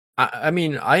 I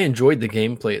mean, I enjoyed the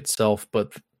gameplay itself,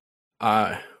 but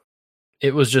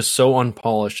it was just so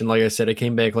unpolished. And like I said, it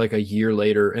came back like a year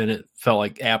later, and it felt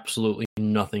like absolutely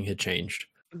nothing had changed.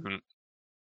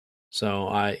 So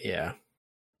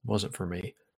wasn't for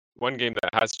me. One game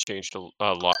that has changed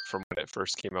a lot from when it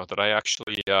first came out that I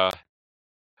actually have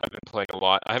been playing a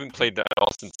lot. I haven't played that at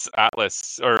all since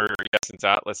Atlas, since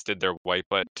Atlas did their wipe,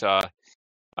 but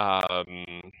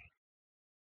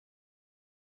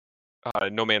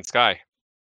No Man's Sky.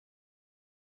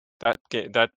 That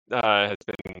game has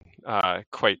been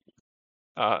quite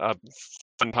a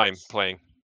fun time playing.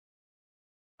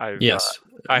 I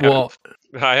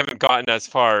haven't gotten as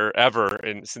far ever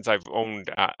since I've owned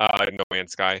No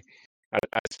Man's Sky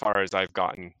as far as I've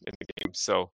gotten in the game.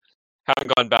 So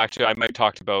haven't gone back to. I might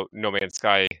talked about No Man's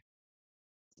Sky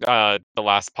the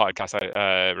last podcast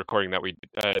recording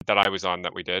that I was on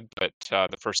that we did, but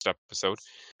the first episode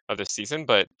of this season.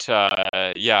 But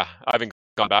I haven't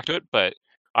gone back to it, but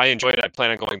I enjoyed it. I plan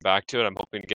on going back to it. I'm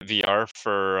hoping to get VR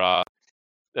for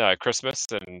Christmas,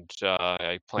 and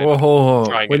I plan on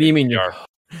trying what do you mean VR.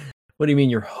 What do you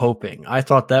mean you're hoping? I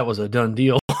thought that was a done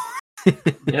deal.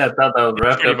 Yeah, I thought that was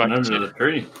wrapped up under the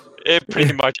tree. It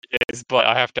pretty much is, but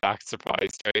I have to act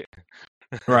surprised, right?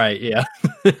 Right, yeah.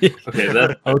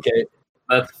 Okay,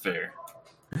 that's fair.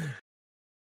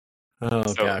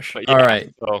 Oh, gosh. Yeah, all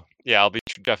right. So, yeah, I'll be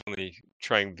definitely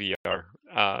trying VR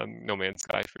No Man's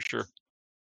Sky for sure.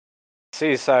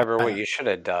 See, Cyber, what you should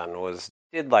have done was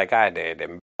did like I did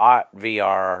and bought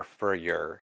VR for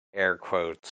your air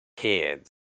quotes kids.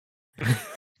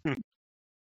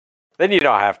 Then you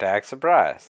don't have to act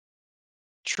surprised.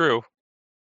 True.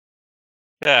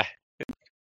 Yeah.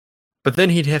 But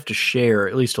then he'd have to share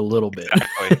at least a little bit.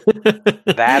 Exactly.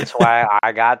 That's why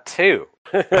I got 2.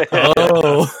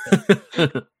 Oh.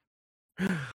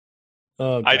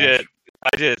 Oh, I did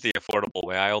it the affordable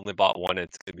way. I only bought one.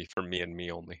 It's gonna be for me and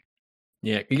me only.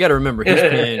 Yeah, you got to remember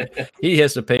he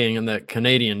has to pay in that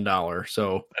Canadian dollar.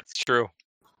 So that's true.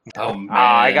 Oh man,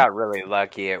 I got really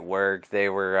lucky at work. They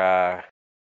were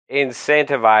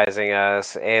incentivizing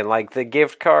us, and like the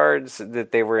gift cards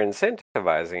that they were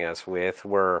incentivizing us with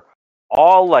were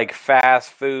all like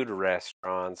fast food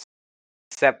restaurants,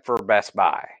 except for Best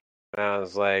Buy. And I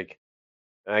was like,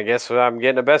 I guess I'm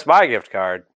getting a Best Buy gift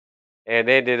card, and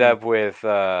ended up with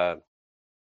 $400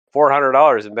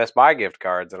 in Best Buy gift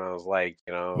cards. And I was like,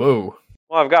 whoa.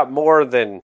 Well, I've got more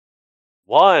than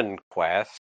one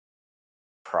Quest,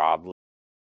 probably.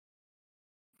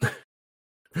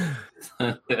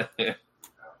 All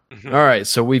right,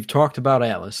 so we've talked about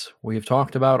Atlas. We've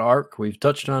talked about Ark. We've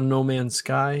touched on No Man's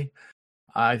Sky.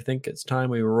 I think it's time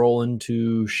we roll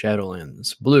into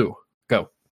Shadowlands. Blue, go.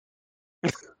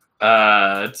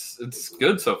 It's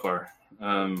good so far.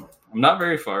 I'm not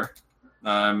very far.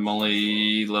 I'm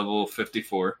only level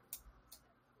 54.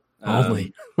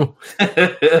 Only.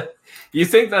 You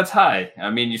think that's high? I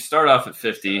mean, you start off at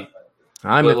 50.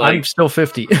 I'm still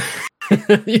 50.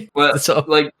 Well, So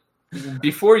like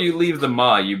before you leave the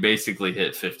Maw, you basically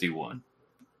hit 51,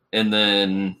 and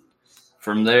then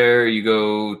from there you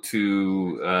go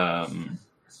to.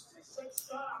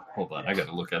 Hold on, I got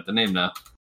to look at the name now.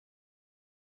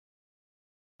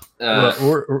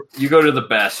 You go to the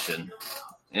Bastion,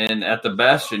 and at the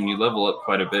Bastion you level up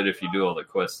quite a bit if you do all the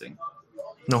questing.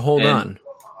 no, hold on.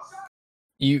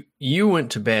 You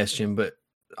went to Bastion, but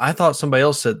I thought somebody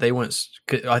else said they went.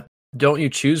 Don't you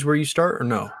choose where you start or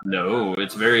no? No,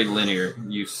 it's very linear.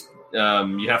 You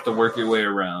have to work your way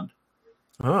around.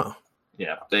 Oh,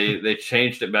 yeah. They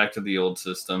changed it back to the old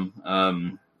system,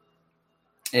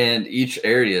 and each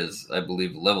area is, I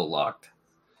believe, level locked.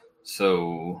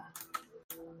 So,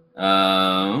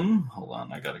 hold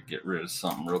on, I got to get rid of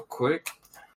something real quick.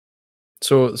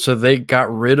 So they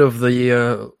got rid of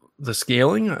the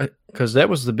scaling because that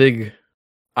was the big.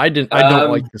 I don't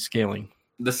like the scaling.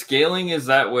 The scaling is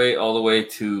that way all the way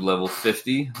to level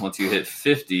 50. Once you hit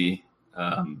 50,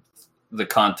 the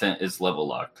content is level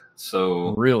locked.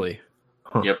 So really,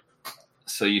 huh. Yep.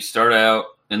 So you start out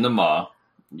in the Maw,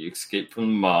 you escape from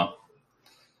the Maw,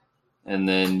 and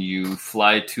then you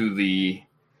fly to the.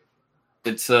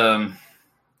 It's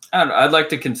I'd like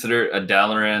to consider it a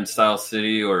Dalaran style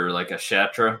city or like a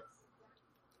Shatra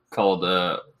called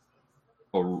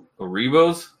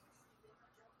Oribos.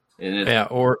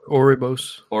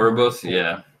 Oribos. Oribos,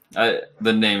 yeah.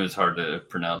 The name is hard to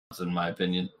pronounce in my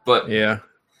opinion, but yeah.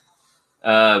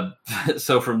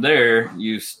 So from there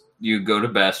you go to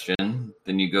Bastion,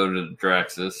 then you go to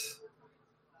Draxus,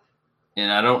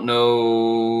 and I don't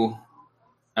know.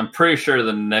 I'm pretty sure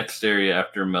the next area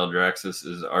after Meldraxus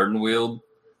is Ardenweald,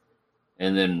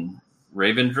 and then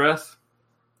Ravendreth,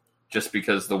 just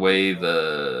because the way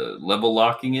the level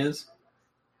locking is.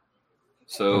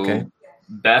 So. Okay.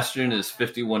 Bastion is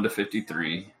 51 to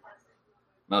 53.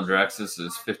 Meldraxus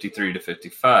is 53 to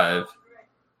 55.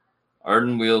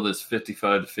 Ardenweald is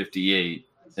 55 to 58.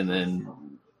 And then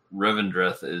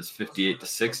Revendreth is 58 to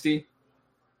 60.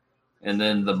 And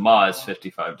then the Maw is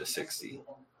 55 to 60.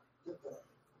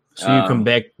 So you come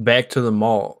back to the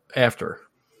mall after.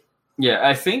 Yeah,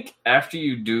 I think after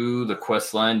you do the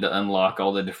quest line to unlock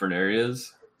all the different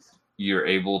areas, you're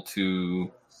able to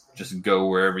just go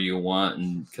wherever you want,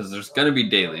 and because there's going to be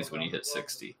dailies when you hit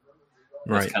 60.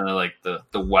 That's right. Kind of like the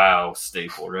WoW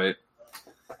staple, right?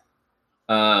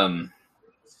 And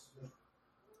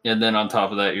then on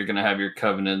top of that, you're going to have your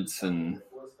covenants and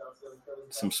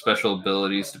some special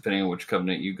abilities depending on which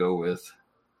covenant you go with.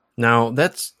 Now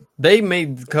they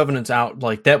made the covenants out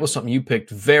like that was something you picked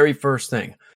very first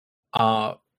thing.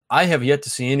 I have yet to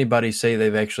see anybody say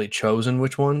they've actually chosen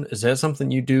which one. Is that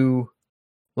something you do?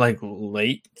 Like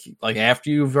late, like after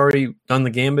you've already done the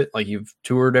gambit, like you've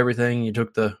toured everything, you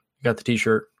got the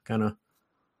t-shirt kind of.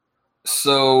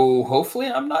 So hopefully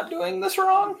I'm not doing this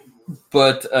wrong,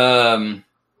 but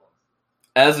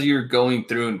as you're going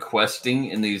through and questing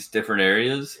in these different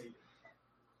areas,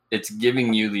 it's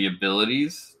giving you the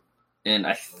abilities, and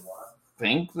I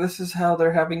think this is how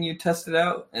they're having you test it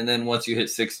out. And then once you hit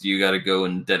 60, you got to go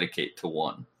and dedicate to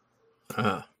one.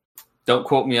 Don't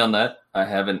quote me on that. I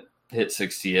haven't hit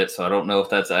 60 yet, so I don't know if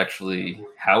that's actually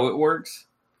how it works.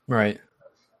 Right.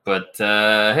 But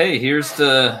hey, here's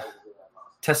the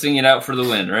testing it out for the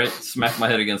win, right? Smack my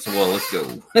head against the wall. Let's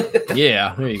go.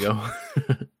 Yeah, there you go.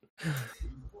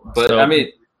 But I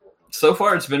mean, so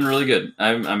far it's been really good.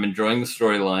 I'm enjoying the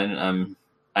storyline.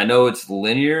 I know it's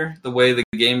linear the way the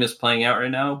game is playing out right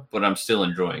now, but I'm still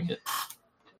enjoying it.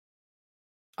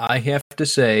 I have to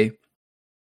say,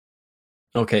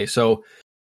 okay, so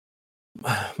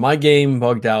my game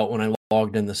bugged out when I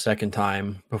logged in the second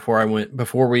time before we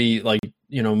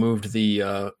moved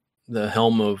the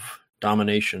Helm of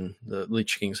Domination, the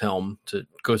Lich King's helm, to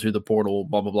go through the portal,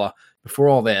 blah blah blah. Before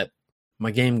all that,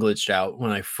 my game glitched out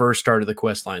when I first started the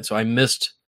quest line, so I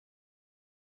missed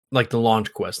like the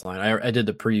launch quest line. I did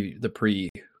the pre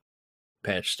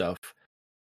patch stuff,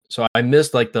 so I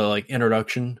missed like the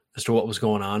introduction as to what was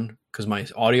going on because my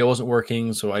audio wasn't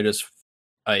working. So it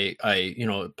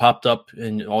popped up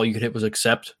and all you could hit was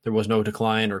accept. There was no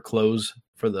decline or close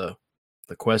for the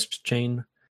quest chain.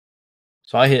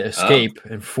 So I hit escape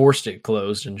and forced it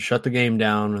closed and shut the game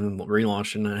down and then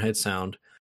relaunched and I hit sound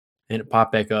and it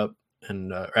popped back up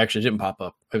and actually it didn't pop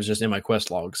up. It was just in my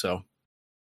quest log. So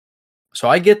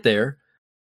I get there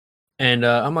and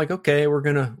I'm like, okay, we're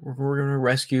gonna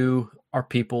rescue our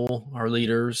people, our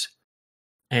leaders,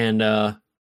 and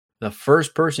the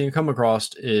first person you come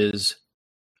across is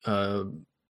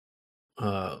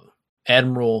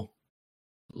Admiral,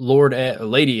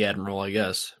 Lady Admiral, I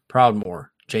guess, Proudmoore,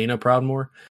 Jaina Proudmoore.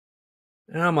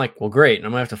 And I'm like, well, great. And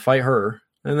I'm going to have to fight her.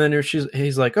 And then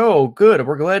he's like, oh, good.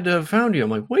 We're glad to have found you. I'm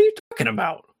like, what are you talking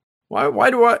about? Why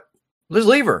do I? Let's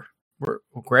leave her. We'll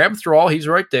grab Thrall. He's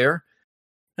right there.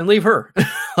 And leave her.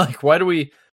 Like,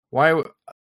 why?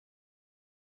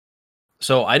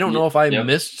 So I don't know if I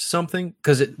missed something,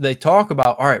 because they talk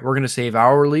about, all right, we're going to save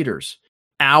our leaders.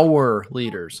 Our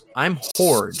leaders. I'm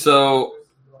Horde. So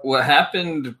what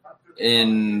happened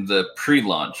in the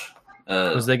pre-launch?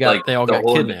 Because they all got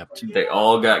kidnapped. They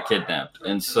all got kidnapped,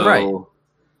 and so right.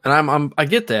 And I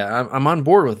get that. I'm on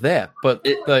board with that. But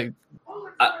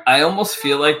I almost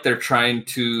feel like they're trying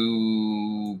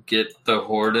to get the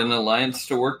Horde and Alliance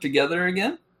to work together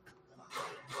again.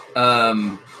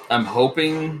 I'm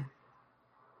hoping.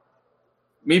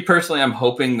 Me personally, I'm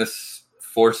hoping this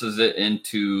forces it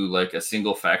into like a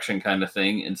single faction kind of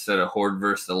thing instead of Horde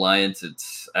versus Alliance.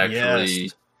 It's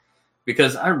actually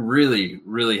because I really,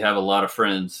 really have a lot of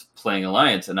friends playing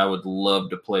Alliance, and I would love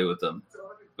to play with them,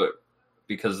 but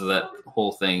because of that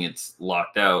whole thing, it's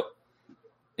locked out.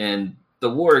 And the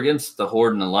war against the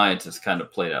Horde and Alliance is kind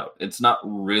of played out. It's not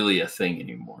really a thing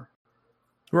anymore.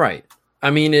 Right. I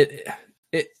mean, it.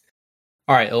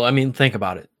 All right. Well, I mean, think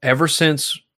about it. Ever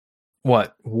since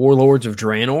Warlords of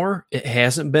Draenor, it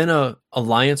hasn't been a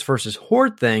Alliance versus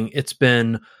Horde thing. It's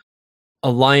been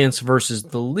Alliance versus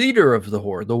the leader of the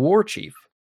Horde, the War Chief.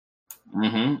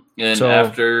 Mm-hmm. And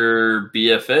after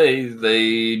BFA,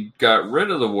 they got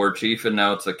rid of the War Chief, and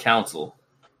now it's a council.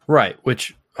 Right.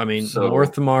 Which, I mean,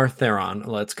 Morthamar Theron.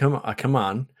 Let's come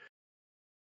on.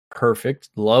 Perfect.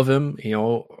 Love him. You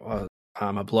know,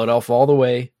 I'm a Blood Elf all the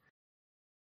way.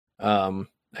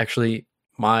 Actually,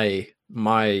 my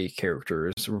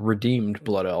character is redeemed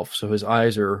Blood Elf, so his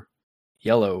eyes are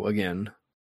yellow again,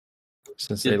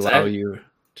 since they allow you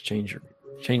to change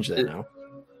that now.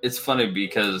 It's funny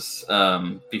because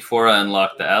before I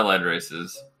unlocked the allied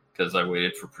races, because I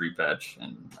waited for pre-patch,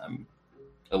 and I'm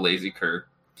a lazy cur.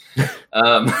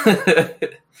 I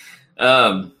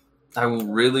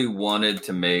really wanted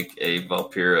to make a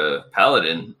Valkyria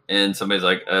paladin, and somebody's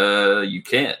like, you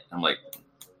can't. I'm like,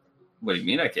 what do you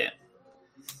mean I can't?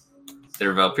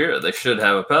 They're Valkyria. They should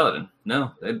have a paladin.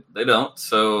 No, they don't.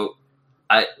 So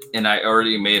I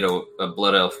already made a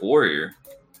Blood Elf warrior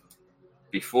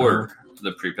before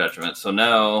the pre-patch event. So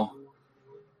now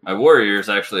my warrior is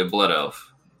actually a Blood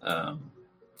Elf.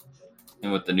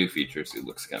 And with the new features, it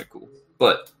looks kind of cool.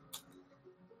 But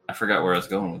I forgot where I was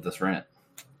going with this rant.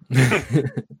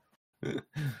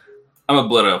 I'm a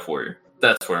Blood Elf warrior.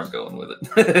 That's where I'm going with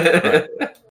it.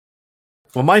 Right.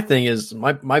 Well, my thing is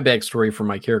my backstory for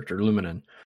my character Luminen.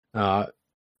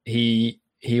 He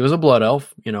was a Blood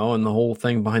Elf, you know, and the whole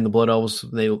thing behind the Blood Elves,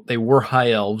 they were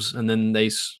High Elves, and then they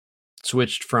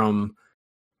switched from,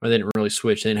 or they didn't really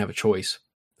switch. They didn't have a choice.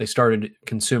 They started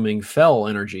consuming Fel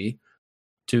energy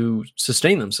to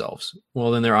sustain themselves.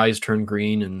 Well, then their eyes turn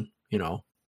green, and you know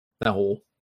that whole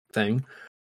thing.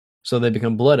 So they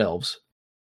become Blood Elves.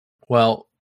 Well,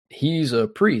 he's a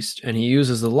priest, and he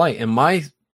uses the light, and my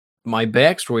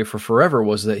backstory for forever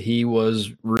was that he was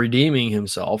redeeming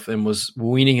himself and was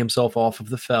weaning himself off of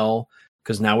the Fel,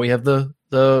 because now we have the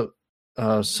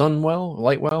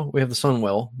Lightwell. We have the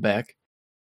Sunwell back.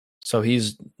 So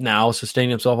he's now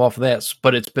sustaining himself off of that.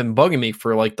 But it's been bugging me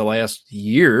for like the last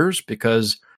years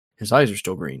because his eyes are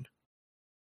still green.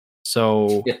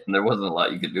 So yeah, and there wasn't a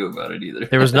lot you could do about it either.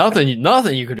 There was nothing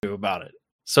you could do about it.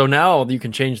 So now you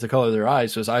can change the color of their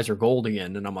eyes, so his eyes are gold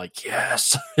again, and I'm like,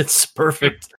 yes, it's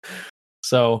perfect.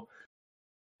 So,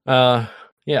 yeah,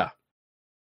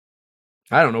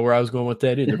 I don't know where I was going with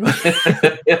that either. But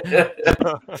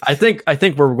I think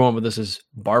where we're going with this is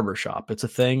barbershop. It's a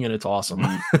thing, and it's awesome.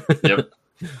 Yep,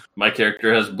 my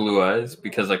character has blue eyes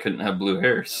because I couldn't have blue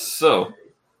hair, so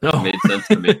it made sense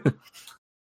to me.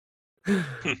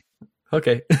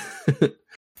 Okay.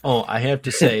 Oh, I have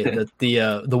to say that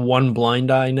the one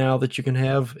blind eye now that you can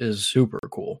have is super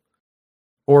cool.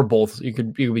 Or both. You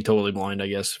could be totally blind, I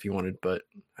guess, if you wanted, but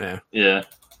yeah. Yeah.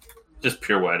 Just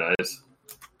pure white eyes.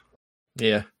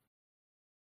 Yeah.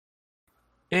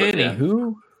 But,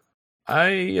 anywho,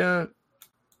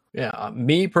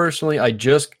 me personally,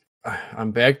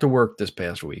 I'm back to work this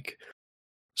past week.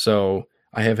 So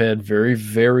I have had very,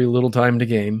 very little time to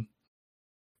game.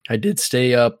 I did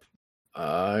stay up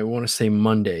I want to say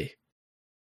Monday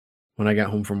when I got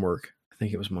home from work. I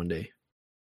think it was Monday.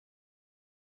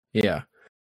 Yeah.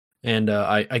 And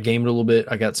I gamed a little bit.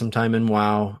 I got some time in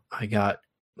WoW. I got,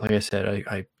 like I said,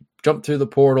 I jumped through the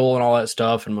portal and all that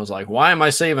stuff and was like, why am I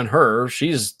saving her?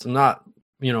 She's not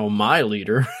my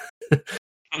leader.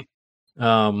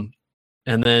 And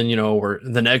then we're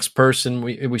the next person.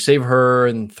 We save her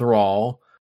and Thrall,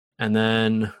 and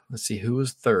then let's see who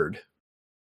was third.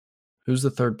 Who's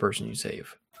the third person you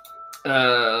save?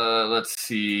 Let's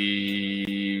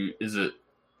see. Is it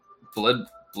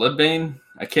Bloodbane?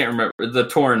 I can't remember. The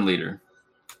Tauren leader.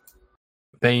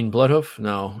 Bane Bloodhoof?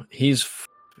 No, he's.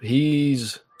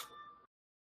 I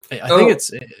think it's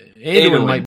Anduin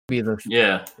might be the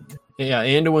yeah.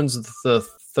 Anduin's the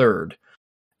third,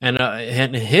 and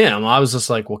him. I was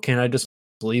just like, well, can I just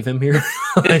leave him here?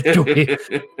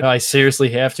 Do I seriously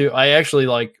have to? I actually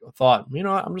thought,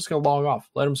 I'm just gonna log off,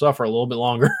 let him suffer a little bit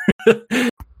longer. That's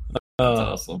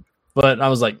awesome. But I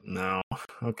was like, no,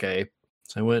 okay.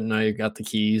 So I went and I got the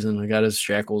keys and I got his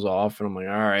shackles off, and I'm like,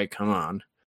 all right, come on.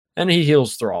 And he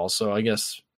heals Thrall, so I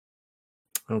guess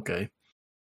okay.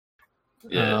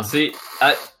 Yeah. See,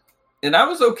 I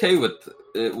was okay with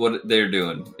what they're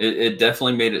doing. It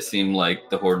definitely made it seem like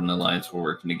the Horde and the Alliance were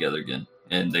working together again,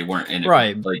 and they weren't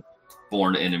enemies, like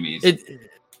born enemies.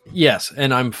 Yes,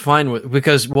 and I'm fine with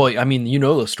because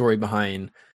the story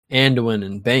behind Anduin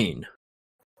and Bane.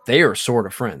 They are sort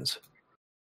of friends.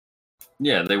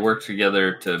 Yeah, they work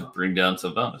together to bring down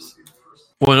Sylvanas.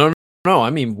 Well, no,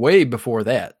 I mean way before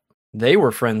that. They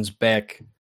were friends back.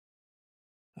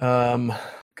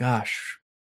 Gosh,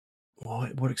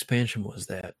 what expansion was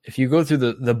that? If you go through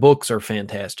the books are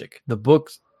fantastic. The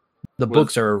books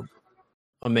are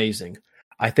amazing.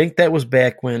 I think that was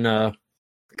back when,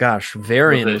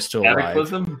 Varian was still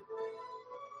Cataclysm? alive.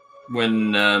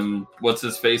 When what's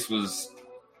his face was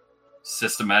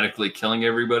systematically killing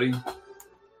everybody.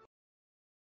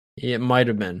 It might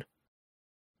have been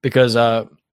because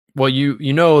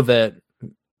you know that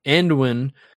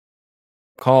Anduin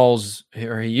calls,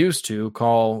 or he used to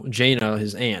call, Jaina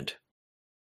his aunt,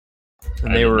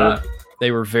 and they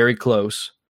were very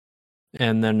close.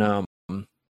 And then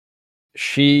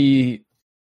she,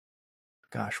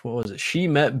 what was it? She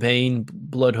met Bane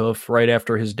Bloodhoof right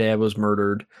after his dad was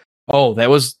murdered. Oh, that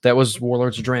was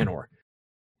Warlords of Draenor.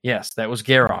 Yes, that was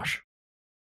Garrosh.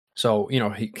 So,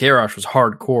 Garrosh was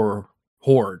hardcore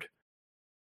Horde.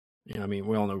 I mean,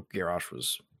 we all know Garrosh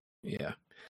was, yeah.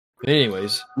 But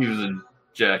anyways. He was a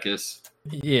jackass.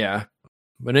 Yeah.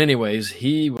 But anyways,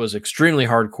 he was extremely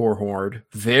hardcore Horde.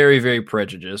 Very, very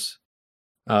prejudiced.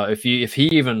 If he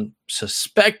even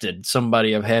suspected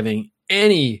somebody of having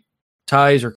any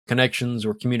ties or connections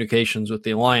or communications with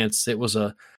the Alliance, it was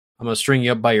I'm going to string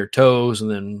you up by your toes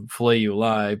and then fillet you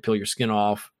alive, peel your skin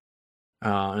off,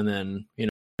 and then,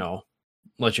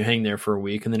 let you hang there for a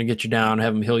week, and then get you down,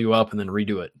 have them heal you up, and then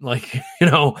redo it.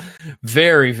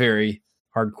 Very, very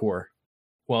hardcore.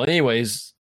 Well,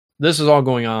 anyways, this is all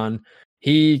going on.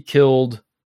 He killed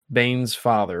Bane's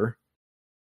father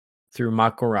through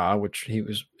Mak'gora, which he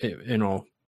was,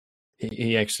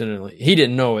 he accidentally, he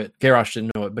didn't know it. Garrosh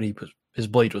didn't know it, but his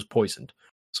blade was poisoned.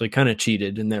 So he kind of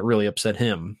cheated, and that really upset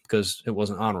him because it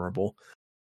wasn't honorable.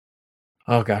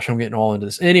 Oh gosh, I'm getting all into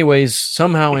this. Anyways,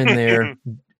 somehow in there,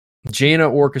 Jaina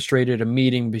orchestrated a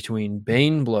meeting between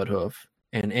Bane Bloodhoof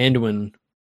and Anduin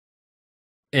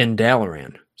and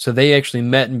Dalaran. So they actually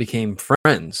met and became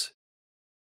friends.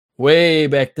 Way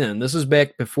back then. This is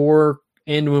back before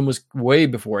Anduin was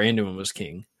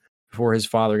king. Before his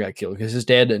father got killed. Because his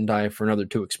dad didn't die for another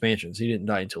 2 expansions. He didn't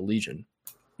die until Legion.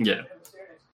 Yeah.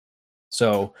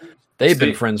 So they've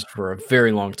been friends for a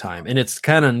very long time. And it's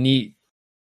kind of neat.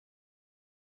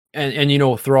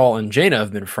 And Thrall and Jaina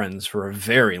have been friends for a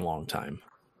very long time.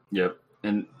 Yep.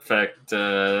 In fact,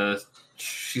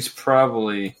 she's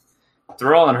probably,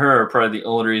 Thrall and her are probably the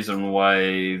only reason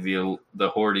why the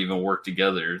Horde even worked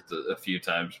together a few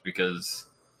times, because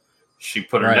she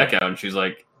put her neck out and she's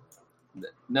like,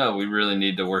 no, we really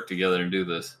need to work together and do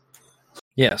this.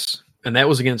 Yes. And that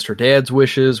was against her dad's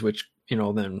wishes, which,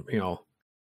 then,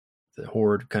 the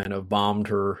Horde kind of bombed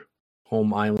her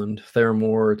home island,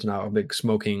 Theramore. It's now a big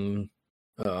smoking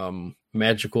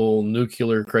magical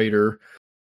nuclear crater.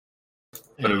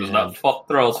 But it was not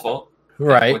Thrall's fault.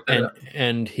 Right.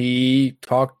 And he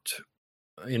talked,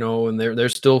 and they're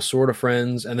still sort of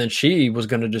friends. And then she was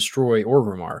going to destroy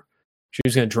Orgrimmar. She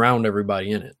was going to drown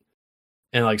everybody in it.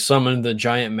 And summon the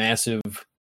giant massive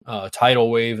tidal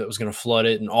wave that was going to flood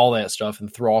it and all that stuff.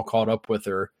 And Thrall caught up with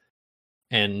her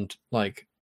and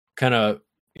kind of,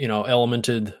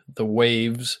 elemented the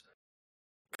waves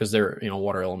because they're,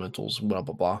 water elementals, blah,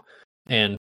 blah, blah,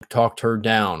 and talked her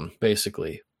down,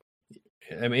 basically.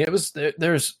 I mean,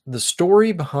 there's the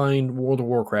story behind World of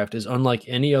Warcraft is unlike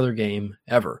any other game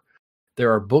ever.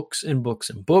 There are books and books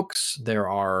and books. There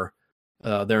are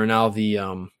now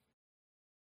the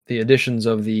editions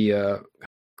of the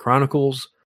Chronicles.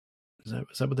 Is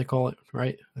that what they call it?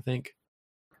 Right? I think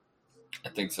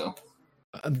so.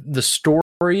 The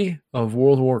story of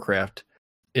World of Warcraft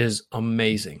is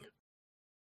amazing.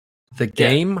 The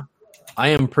game, I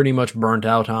am pretty much burnt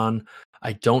out on.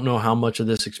 I don't know how much of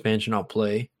this expansion I'll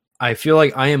play. I feel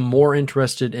like I am more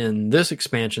interested in this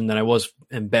expansion than I was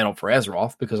in Battle for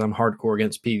Azeroth because I'm hardcore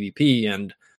against PvP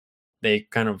and they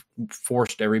kind of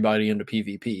forced everybody into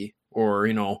PvP or,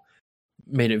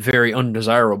 made it very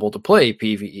undesirable to play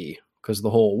PvE because the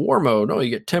whole war mode, you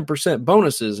get 10%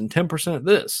 bonuses and 10%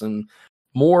 this and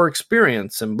more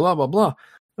experience and blah, blah, blah.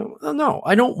 No,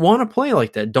 I don't want to play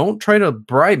like that. Don't try to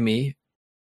bribe me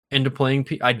into playing.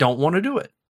 I don't want to do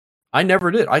it. I never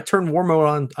did. I turned war mode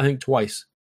on, I think, twice,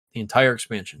 the entire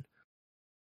expansion.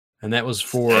 And that was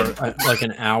for like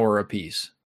an hour a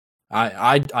piece.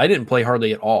 I didn't play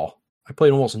hardly at all. I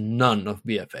played almost none of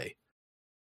BFA.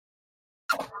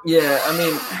 Yeah, I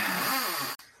mean,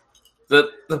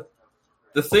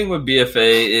 the thing with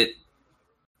BFA,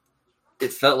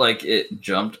 it felt like it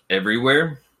jumped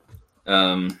everywhere.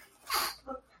 They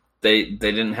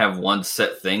didn't have one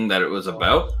set thing that it was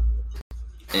about,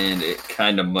 and it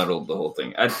kind of muddled the whole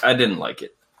thing. I didn't like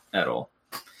it at all,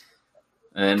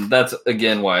 and that's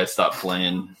again why I stopped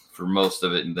playing for most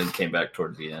of it, and then came back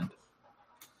toward the end.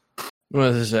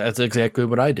 Well, that's exactly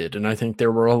what I did, and I think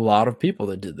there were a lot of people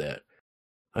that did that.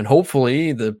 And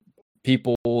hopefully the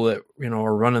people that,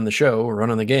 are running the show or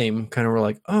running the game kind of were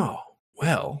like, oh,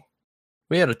 well,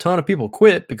 we had a ton of people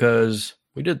quit because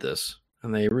we did this.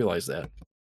 And they realized that.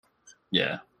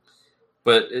 Yeah.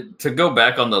 But to go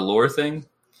back on the lore thing,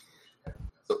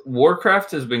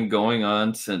 Warcraft has been going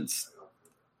on since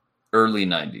early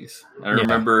 90s. I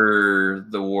remember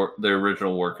the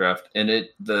original Warcraft, and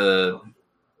the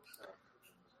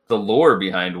lore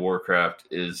behind Warcraft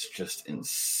is just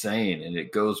insane, and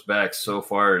it goes back so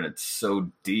far, and it's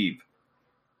so deep.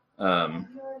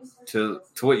 To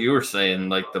what you were saying,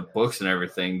 like the books and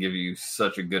everything give you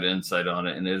such a good insight on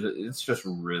it, and it's just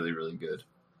really, really good.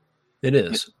 It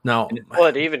is. Now, well,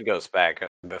 it even goes back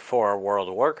before World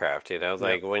of Warcraft,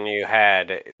 like when you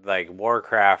had like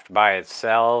Warcraft by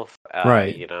itself,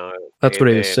 right? That's what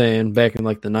he was saying back in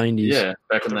like the 90s. Yeah,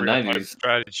 back in the 90s,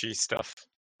 strategy stuff.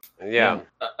 Yeah,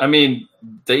 I mean,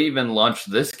 they even launched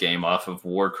this game off of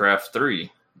Warcraft 3,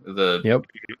 the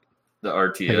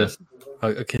RTS,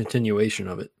 a continuation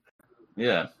of it.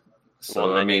 Yeah. So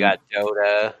well, then you got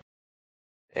Dota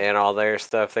and all their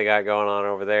stuff they got going on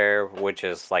over there, which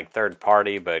is like third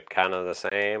party, but kind of the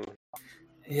same.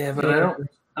 Yeah, but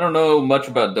I don't know much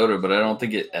about Dota, but I don't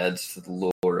think it adds to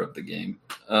the lore of the game.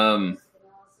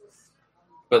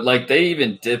 But like they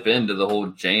even dip into the whole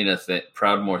Jaina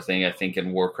Proudmoore thing, I think,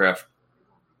 in Warcraft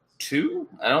 2.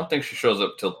 I don't think she shows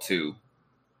up till 2.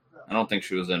 I don't think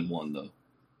she was in 1 though.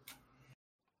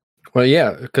 Well,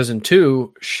 yeah, because in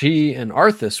 2, she and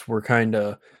Arthas were kind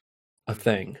of a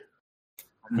thing.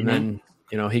 And then,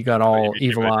 he got all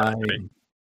evil eye.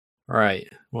 Right.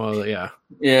 Well, yeah.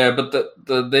 Yeah, but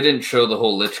they didn't show the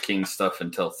whole Lich King stuff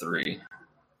until 3.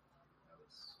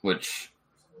 Which,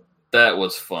 that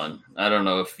was fun. I don't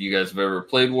know if you guys have ever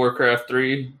played Warcraft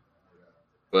 3,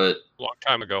 but... A long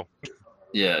time ago.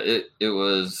 Yeah, it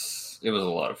was a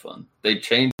lot of fun. They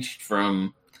changed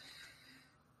from...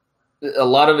 A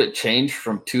lot of it changed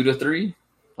from 2 to 3,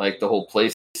 like the whole play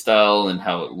style and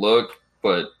how it looked,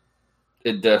 but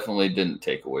it definitely didn't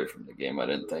take away from the game, I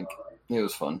didn't think. It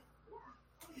was fun.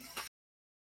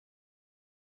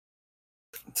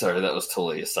 Sorry, that was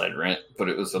totally a side rant, but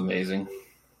it was amazing.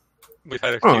 We've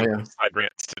had a few side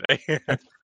rants today. I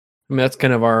mean, that's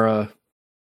kind of our...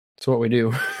 It's what we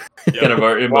do. Kind of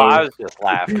our MO. Well, I was just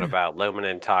laughing about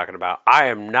Luminen talking about, I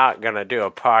am not going to do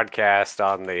a podcast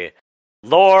on the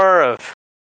lore of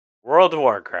World of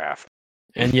Warcraft.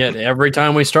 And yet, every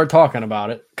time we start talking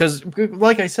about it, because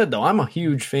like I said, though, I'm a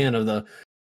huge fan of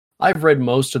I've read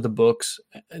most of the books,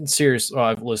 and seriously,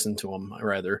 I've listened to them,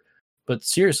 rather. But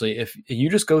seriously, if you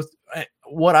just go,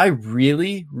 what I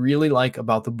really, really like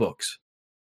about the books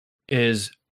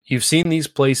is you've seen these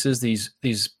places, these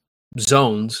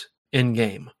zones in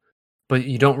game, but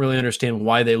you don't really understand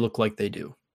why they look like they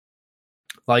do.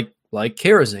 Like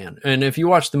Karazhan. And if you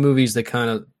watch the movies, they kind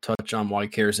of touch on why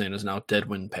Karazhan is now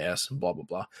Deadwind Pass and blah, blah,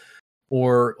 blah.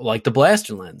 Or like the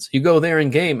Blaster Lands. You go there in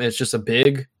game, it's just a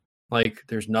big,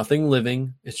 there's nothing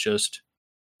living. It's just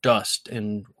dust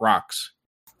and rocks.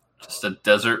 Just a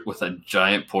desert with a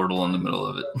giant portal in the middle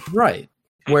of it. Right.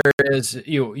 Whereas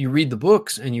you read the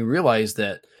books and you realize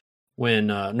that when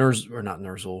when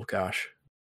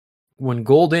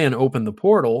Gul'dan opened the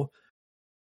portal,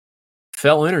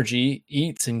 Fel energy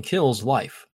eats and kills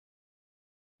life.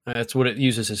 That's what it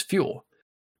uses as fuel.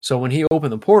 So when he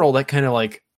opened the portal, that kind of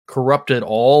like corrupted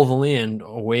all the land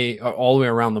away, all the way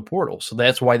around the portal. So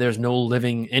that's why there's no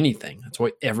living anything. That's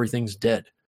why everything's dead.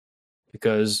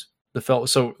 Because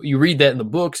so you read that in the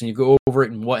books and you go over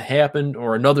it and what happened.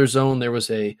 Or another zone, there was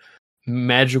a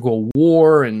magical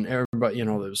war and everybody, it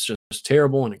was just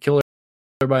terrible and it killed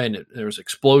everybody and there was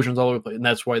explosions all over the place. And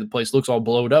that's why the place looks all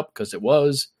blowed up, because it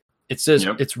was. It says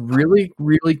It's really,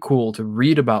 really cool to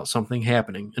read about something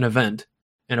happening, an event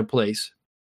in a place,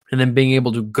 and then being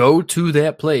able to go to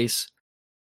that place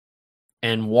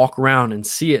and walk around and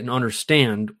see it and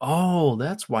understand, oh,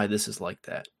 that's why this is like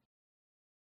that.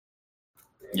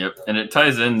 Yep, and it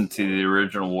ties into the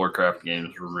original Warcraft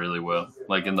games really well.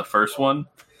 Like in the first one,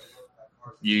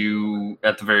 you,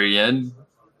 at the very end,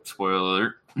 spoiler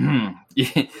alert,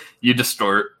 you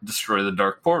destroy the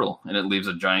Dark Portal, and it leaves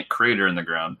a giant crater in the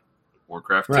ground.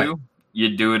 Warcraft 2,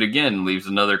 you do it again, leaves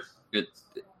another...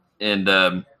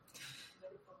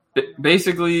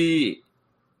 Basically,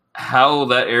 how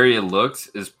that area looks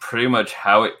is pretty much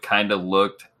how it kind of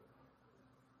looked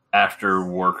after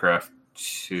Warcraft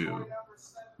 2.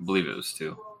 I believe it was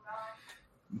 2.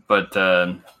 But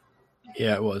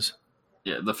yeah, it was.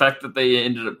 Yeah, the fact that they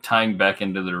ended up tying back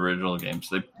into the original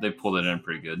games, they pulled it in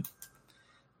pretty good.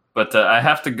 But I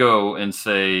have to go and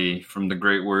say, from the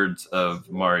great words of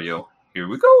Mario, here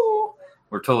we go.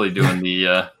 We're totally doing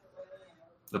the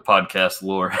podcast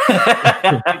lore.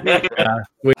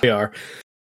 We are.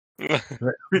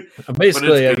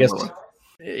 Basically, I guess.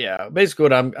 Yeah, basically,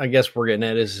 what I guess we're getting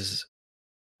at is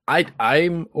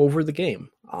I'm over the game.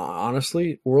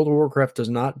 Honestly, World of Warcraft does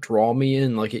not draw me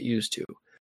in like it used to,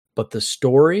 but the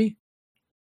story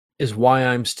is why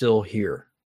I'm still here.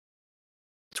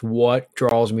 It's what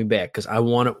draws me back, because I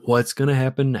want what's going to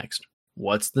happen next.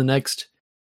 What's the next?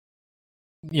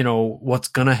 What's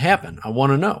going to happen? I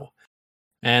want to know.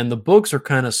 And the books are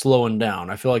kind of slowing down.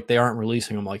 I feel like they aren't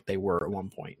releasing them like they were at one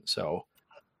point. So,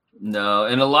 no,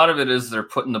 and a lot of it is they're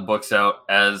putting the books out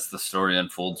as the story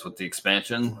unfolds with the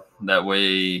expansion. That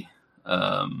way,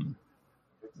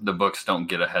 the books don't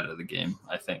get ahead of the game,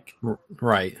 I think.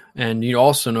 Right. And you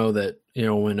also know that,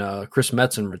 when Chris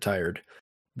Metzen retired,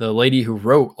 the lady who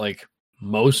wrote like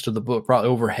most of the book, probably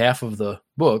over half of the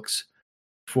books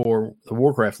for the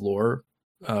Warcraft lore,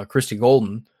 Christy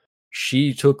Golden,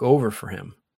 she took over for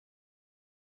him.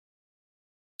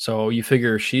 So you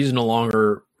figure she's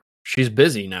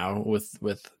busy now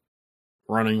with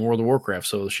running World of Warcraft,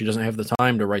 so she doesn't have the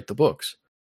time to write the books,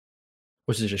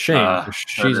 which is a shame.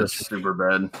 She's super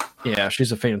bad. Yeah,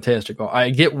 she's a fantastic. I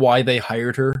get why they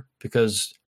hired her,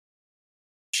 because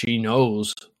she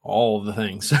knows all of the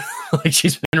things. Like,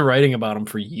 she's been writing about them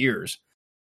for years.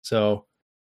 So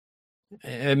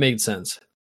it made sense.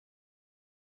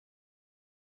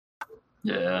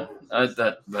 Yeah,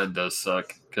 that does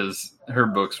suck, because her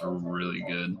books were really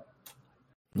good.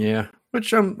 Yeah,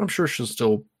 which I'm sure she'll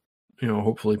still,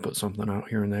 hopefully put something out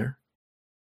here and there.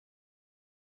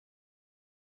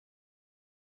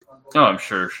 Oh, I'm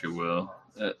sure she will.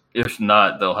 If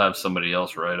not, they'll have somebody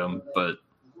else write them, but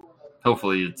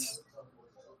hopefully it's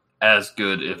as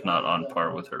good, if not on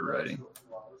par with her writing.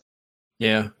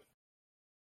 Yeah.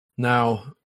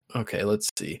 Now, okay, let's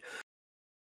see.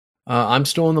 I'm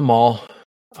still in the mall.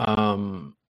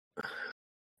 I'm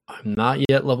not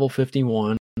yet level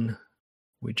 51.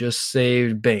 We just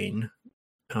saved Bane,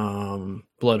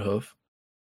 Bloodhoof.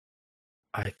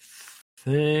 I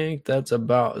think that's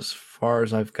about as far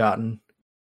as I've gotten.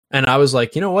 And I was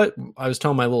like, you know what? I was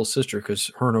telling my little sister,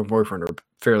 because her and her boyfriend are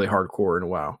fairly hardcore in a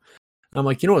while. I'm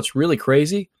like, what's really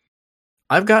crazy?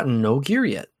 I've gotten no gear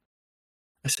yet.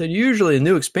 I said, usually a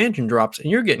new expansion drops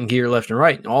and you're getting gear left and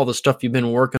right. And all the stuff you've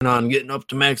been working on, getting up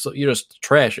to max, you just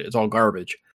trash it. It's all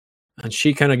garbage. And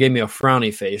she kind of gave me a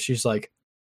frowny face. She's like,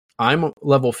 I'm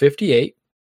level 58.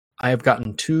 I have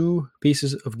gotten 2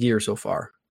 pieces of gear so far.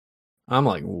 I'm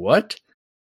like, what?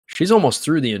 She's almost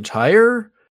through the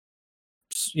entire,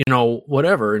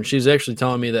 whatever. And she's actually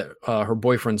telling me that her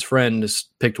boyfriend's friend is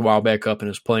picked a while back up and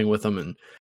is playing with them and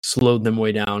slowed them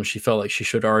way down. She felt like she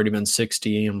should have already been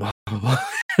 60 and blah, blah, blah.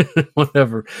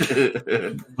 Whatever.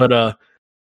 But,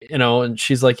 and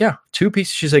she's like, yeah, 2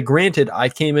 pieces. She's like, granted, I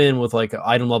came in with like an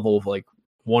item level of like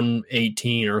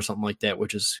 118 or something like that,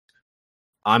 which is,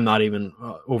 I'm not even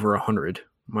over 100,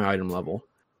 my item level.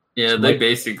 Yeah, so they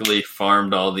basically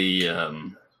farmed all the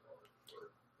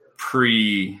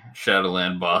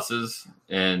pre-Shadowland bosses,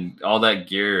 and all that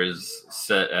gear is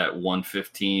set at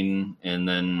 115, and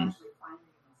then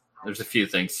there's a few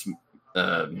things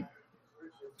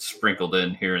sprinkled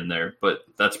in here and there, but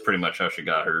that's pretty much how she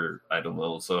got her item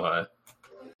level so high.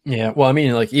 Yeah, well, I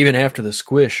mean, like, even after the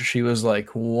squish, she was like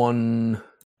 1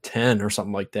 10 or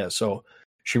something like that. So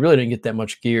she really didn't get that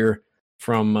much gear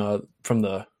from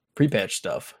the pre-patch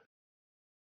stuff.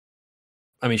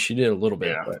 I mean, she did a little bit,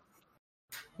 Yeah. but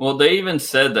Well, they even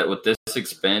said that with this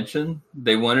expansion,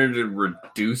 they wanted to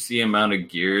reduce the amount of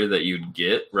gear that you'd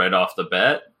get right off the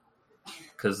bat,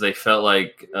 because they felt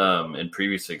like in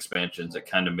previous expansions it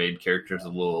kind of made characters a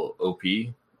little OP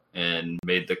and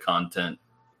made the content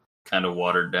kind of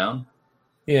watered down.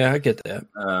 yeah, I get that.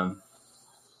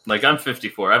 Like I'm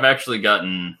 54. I've actually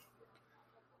gotten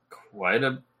quite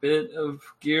a bit of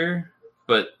gear,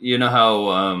 but you know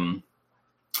how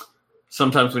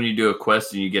sometimes when you do a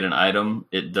quest and you get an item,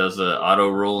 it does a auto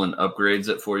roll and upgrades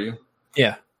it for you.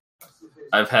 Yeah.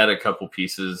 I've had a couple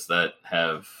pieces that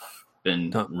have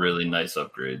been really nice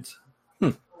upgrades.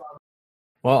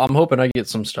 Well, I'm hoping I get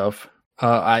some stuff.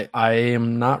 I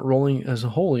am not rolling as a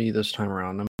holy this time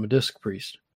around. I'm a disc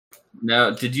priest. Now,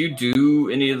 did you do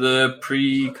any of the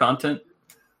pre-content?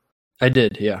 I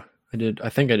did, yeah. I did. I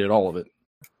think I did all of it.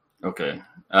 Okay.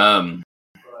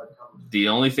 The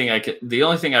only thing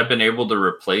I've been able to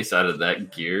replace out of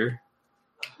that gear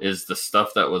is the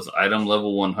stuff that was item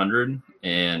level 100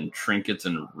 and trinkets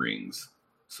and rings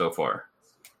so far.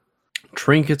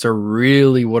 Trinkets are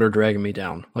really what are dragging me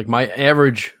down. Like my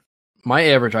average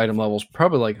item level is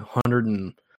probably like 100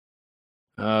 and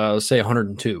let's say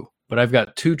 102. But I've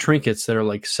got 2 trinkets that are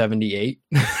like 78.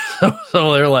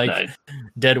 so they're like Nice.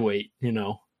 dead weight, you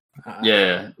know.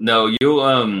 Yeah. No,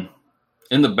 you'll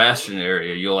in the Bastion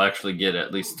area, you'll actually get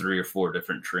at least 3 or 4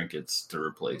 different trinkets to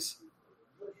replace.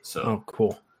 So Oh,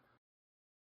 cool.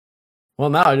 Well,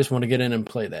 now I just want to get in and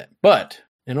play that. But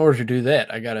in order to do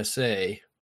that, I gotta say,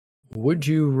 would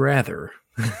you rather?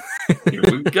 here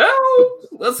we go.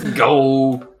 Let's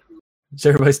go. Is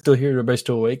everybody still here? Everybody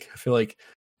still awake? I feel like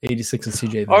 86 and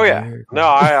CJ. Oh yeah. No,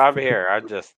 I'm here. I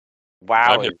just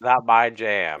I'm it's here. not my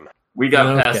jam. We got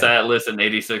Okay. past Atlas and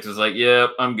 86 was like, yep,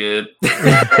 I'm good.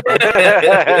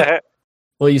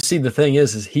 Well, you see, the thing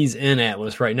is he's in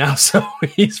Atlas right now, so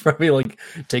he's probably like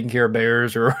taking care of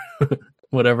bears or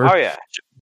whatever. Oh yeah.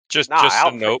 Just Nah, a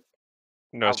Alfred- note.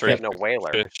 No, sorry. Alfred's no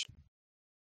whaler. Finish.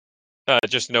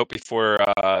 Just note before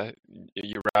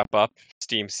you wrap up,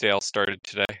 Steam sale started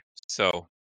today. So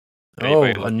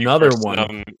anybody looking another for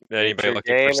one. Anybody your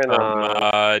looking for game and,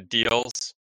 some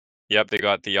deals? Yep, they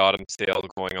got the autumn sale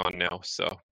going on now.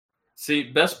 So See,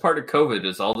 best part of COVID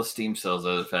is all the Steam sales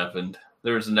that have happened.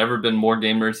 There's never been more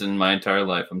gamers in my entire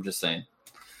life. I'm just saying.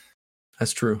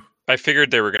 That's true. I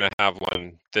figured they were going to have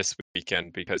one this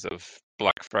weekend because of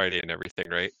Black Friday and everything,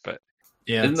 right? But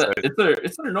Yeah.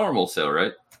 It's their normal sale,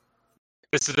 right?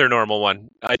 this is their normal one.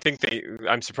 I think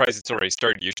I'm surprised it's already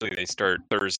started. Usually they start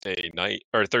Thursday night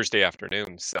or Thursday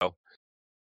afternoon. So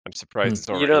I'm surprised it's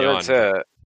already You know, on.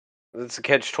 that's a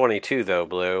catch-22 though,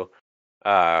 Blue.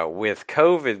 With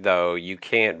COVID though, you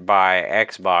can't buy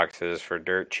Xboxes for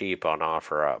dirt cheap on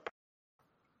OfferUp.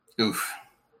 Oof.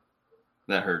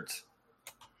 That hurts.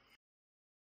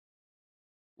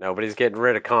 Nobody's getting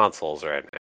rid of consoles right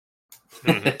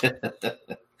now.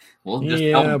 Well, just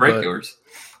Yeah, help them break but- yours.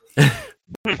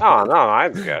 Oh no,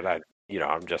 I'm good.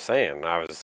 I'm just saying. I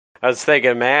was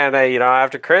thinking, man,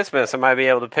 after Christmas, I might be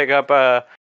able to pick up an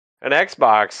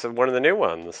Xbox, one of the new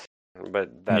ones.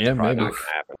 But that's Yeah, probably maybe. not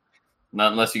gonna happen,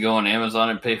 Not unless you go on Amazon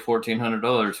and pay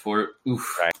 $1,400 for it.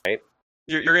 Oof. right?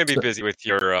 You're going to be busy with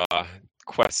your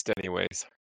quest anyways.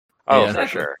 Oh, Yeah. for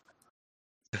sure.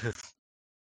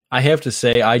 I have to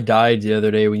say, I died the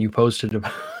other day when you posted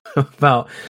about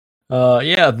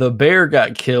the bear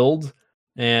got killed,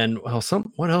 and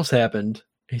what else happened?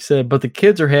 He said, but the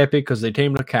kids are happy because they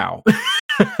tamed a cow.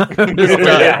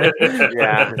 Yeah.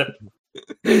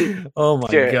 Oh my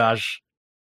Dude. gosh.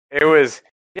 It was,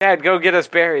 Dad, go get us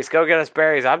berries. Go get us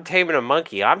berries. I'm taming a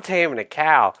monkey. I'm taming a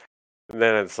cow. And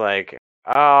then it's like,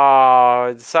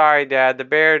 oh, sorry, Dad. The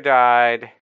bear died.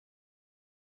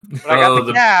 But I got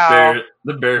the cow.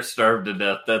 The bear starved to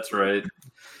death. That's right.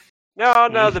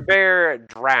 No, the bear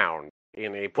drowned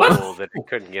in a pool that it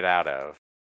couldn't get out of.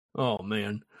 Oh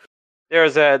man.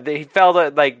 He fell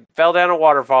down a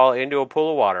waterfall into a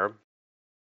pool of water,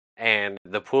 and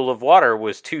the pool of water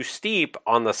was too steep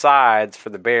on the sides for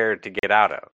the bear to get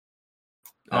out of.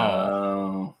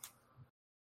 Oh.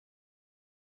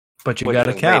 But you Which got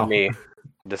a has cow. made me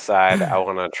decide I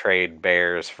want to trade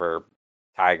bears for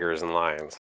tigers and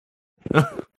lions.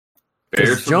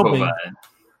 Bears for jumping. bovine.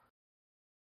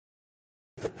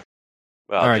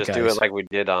 Well, All right, just do guys. it like we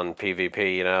did on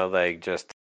PvP, like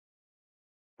just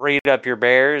breed up your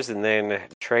bears and then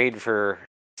trade for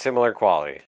similar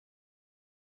quality.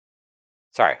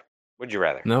 Sorry, would you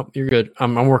rather? Nope, you're good.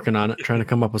 I'm working on it, trying to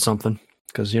come up with something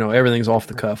because everything's off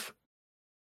the cuff.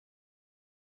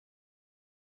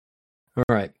 All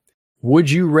right. Would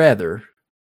you rather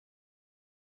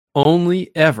only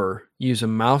ever use a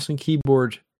mouse and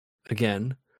keyboard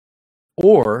again,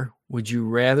 or would you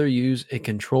rather use a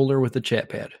controller with a chat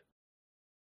pad?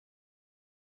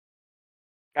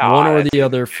 One or the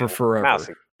other for forever. Mouse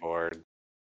and keyboard.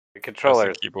 The Mouse controller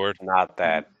and is keyboard. not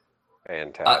that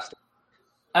fantastic.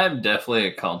 I'm definitely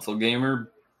a console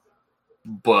gamer,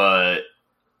 but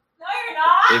No, you're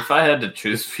not. if I had to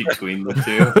choose between the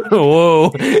two,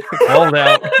 Whoa, called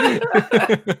out.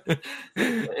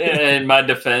 in my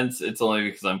defense, it's only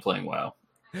because I'm playing WoW.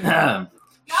 She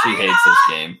hates this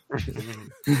game.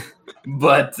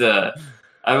 But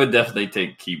I would definitely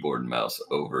take keyboard and mouse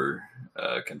over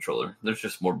controller. There's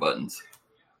just more buttons.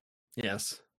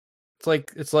 Yes,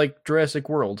 it's like Jurassic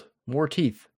World, more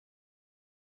teeth.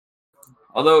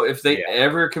 Although, if they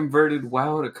ever converted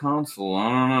WoW to console, I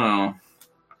don't know.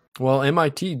 Well,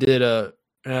 MIT did a.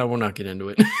 We'll not get into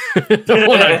it.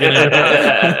 We'll not get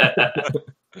into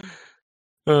it.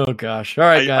 Oh gosh! All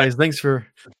right, guys. Thanks for.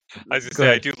 I was gonna Go say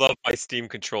ahead. I do love my Steam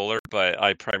controller, but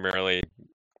I primarily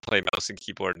play mouse and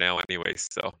keyboard now, anyways.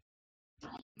 So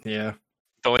Yeah.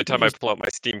 the only time I pull out my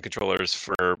Steam controller is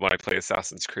for when I play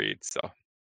Assassin's Creed. So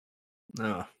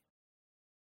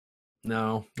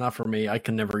No, not for me. I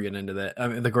can never get into that. I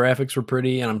mean, the graphics were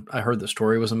pretty, and I heard the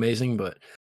story was amazing, but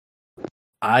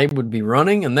I would be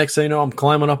running, and next thing you know, I'm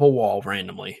climbing up a wall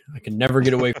randomly. I can never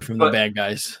get away from the bad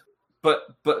guys. But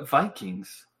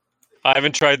Vikings. I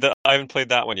haven't played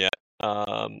that one yet.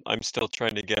 I'm still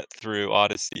trying to get through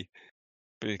Odyssey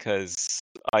because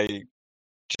I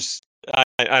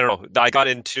don't know. I got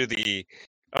into the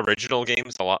original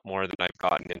games a lot more than I've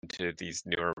gotten into these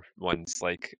newer ones.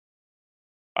 Like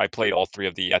I played all 3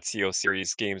 of the Ezio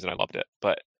series games and I loved it.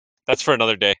 But that's for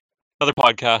another day, another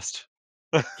podcast.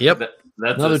 Yep.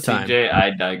 That's Another a time. CJ. I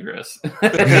digress.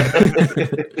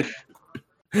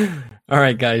 All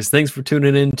right, guys. Thanks for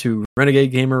tuning in to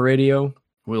Renegade Gamer Radio.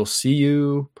 We'll see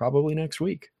you probably next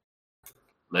week.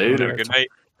 Later. Good night.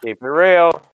 Keep it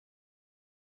real.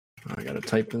 I got to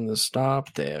type in the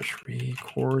stop dash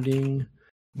recording.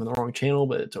 I'm in the wrong channel,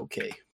 but it's okay.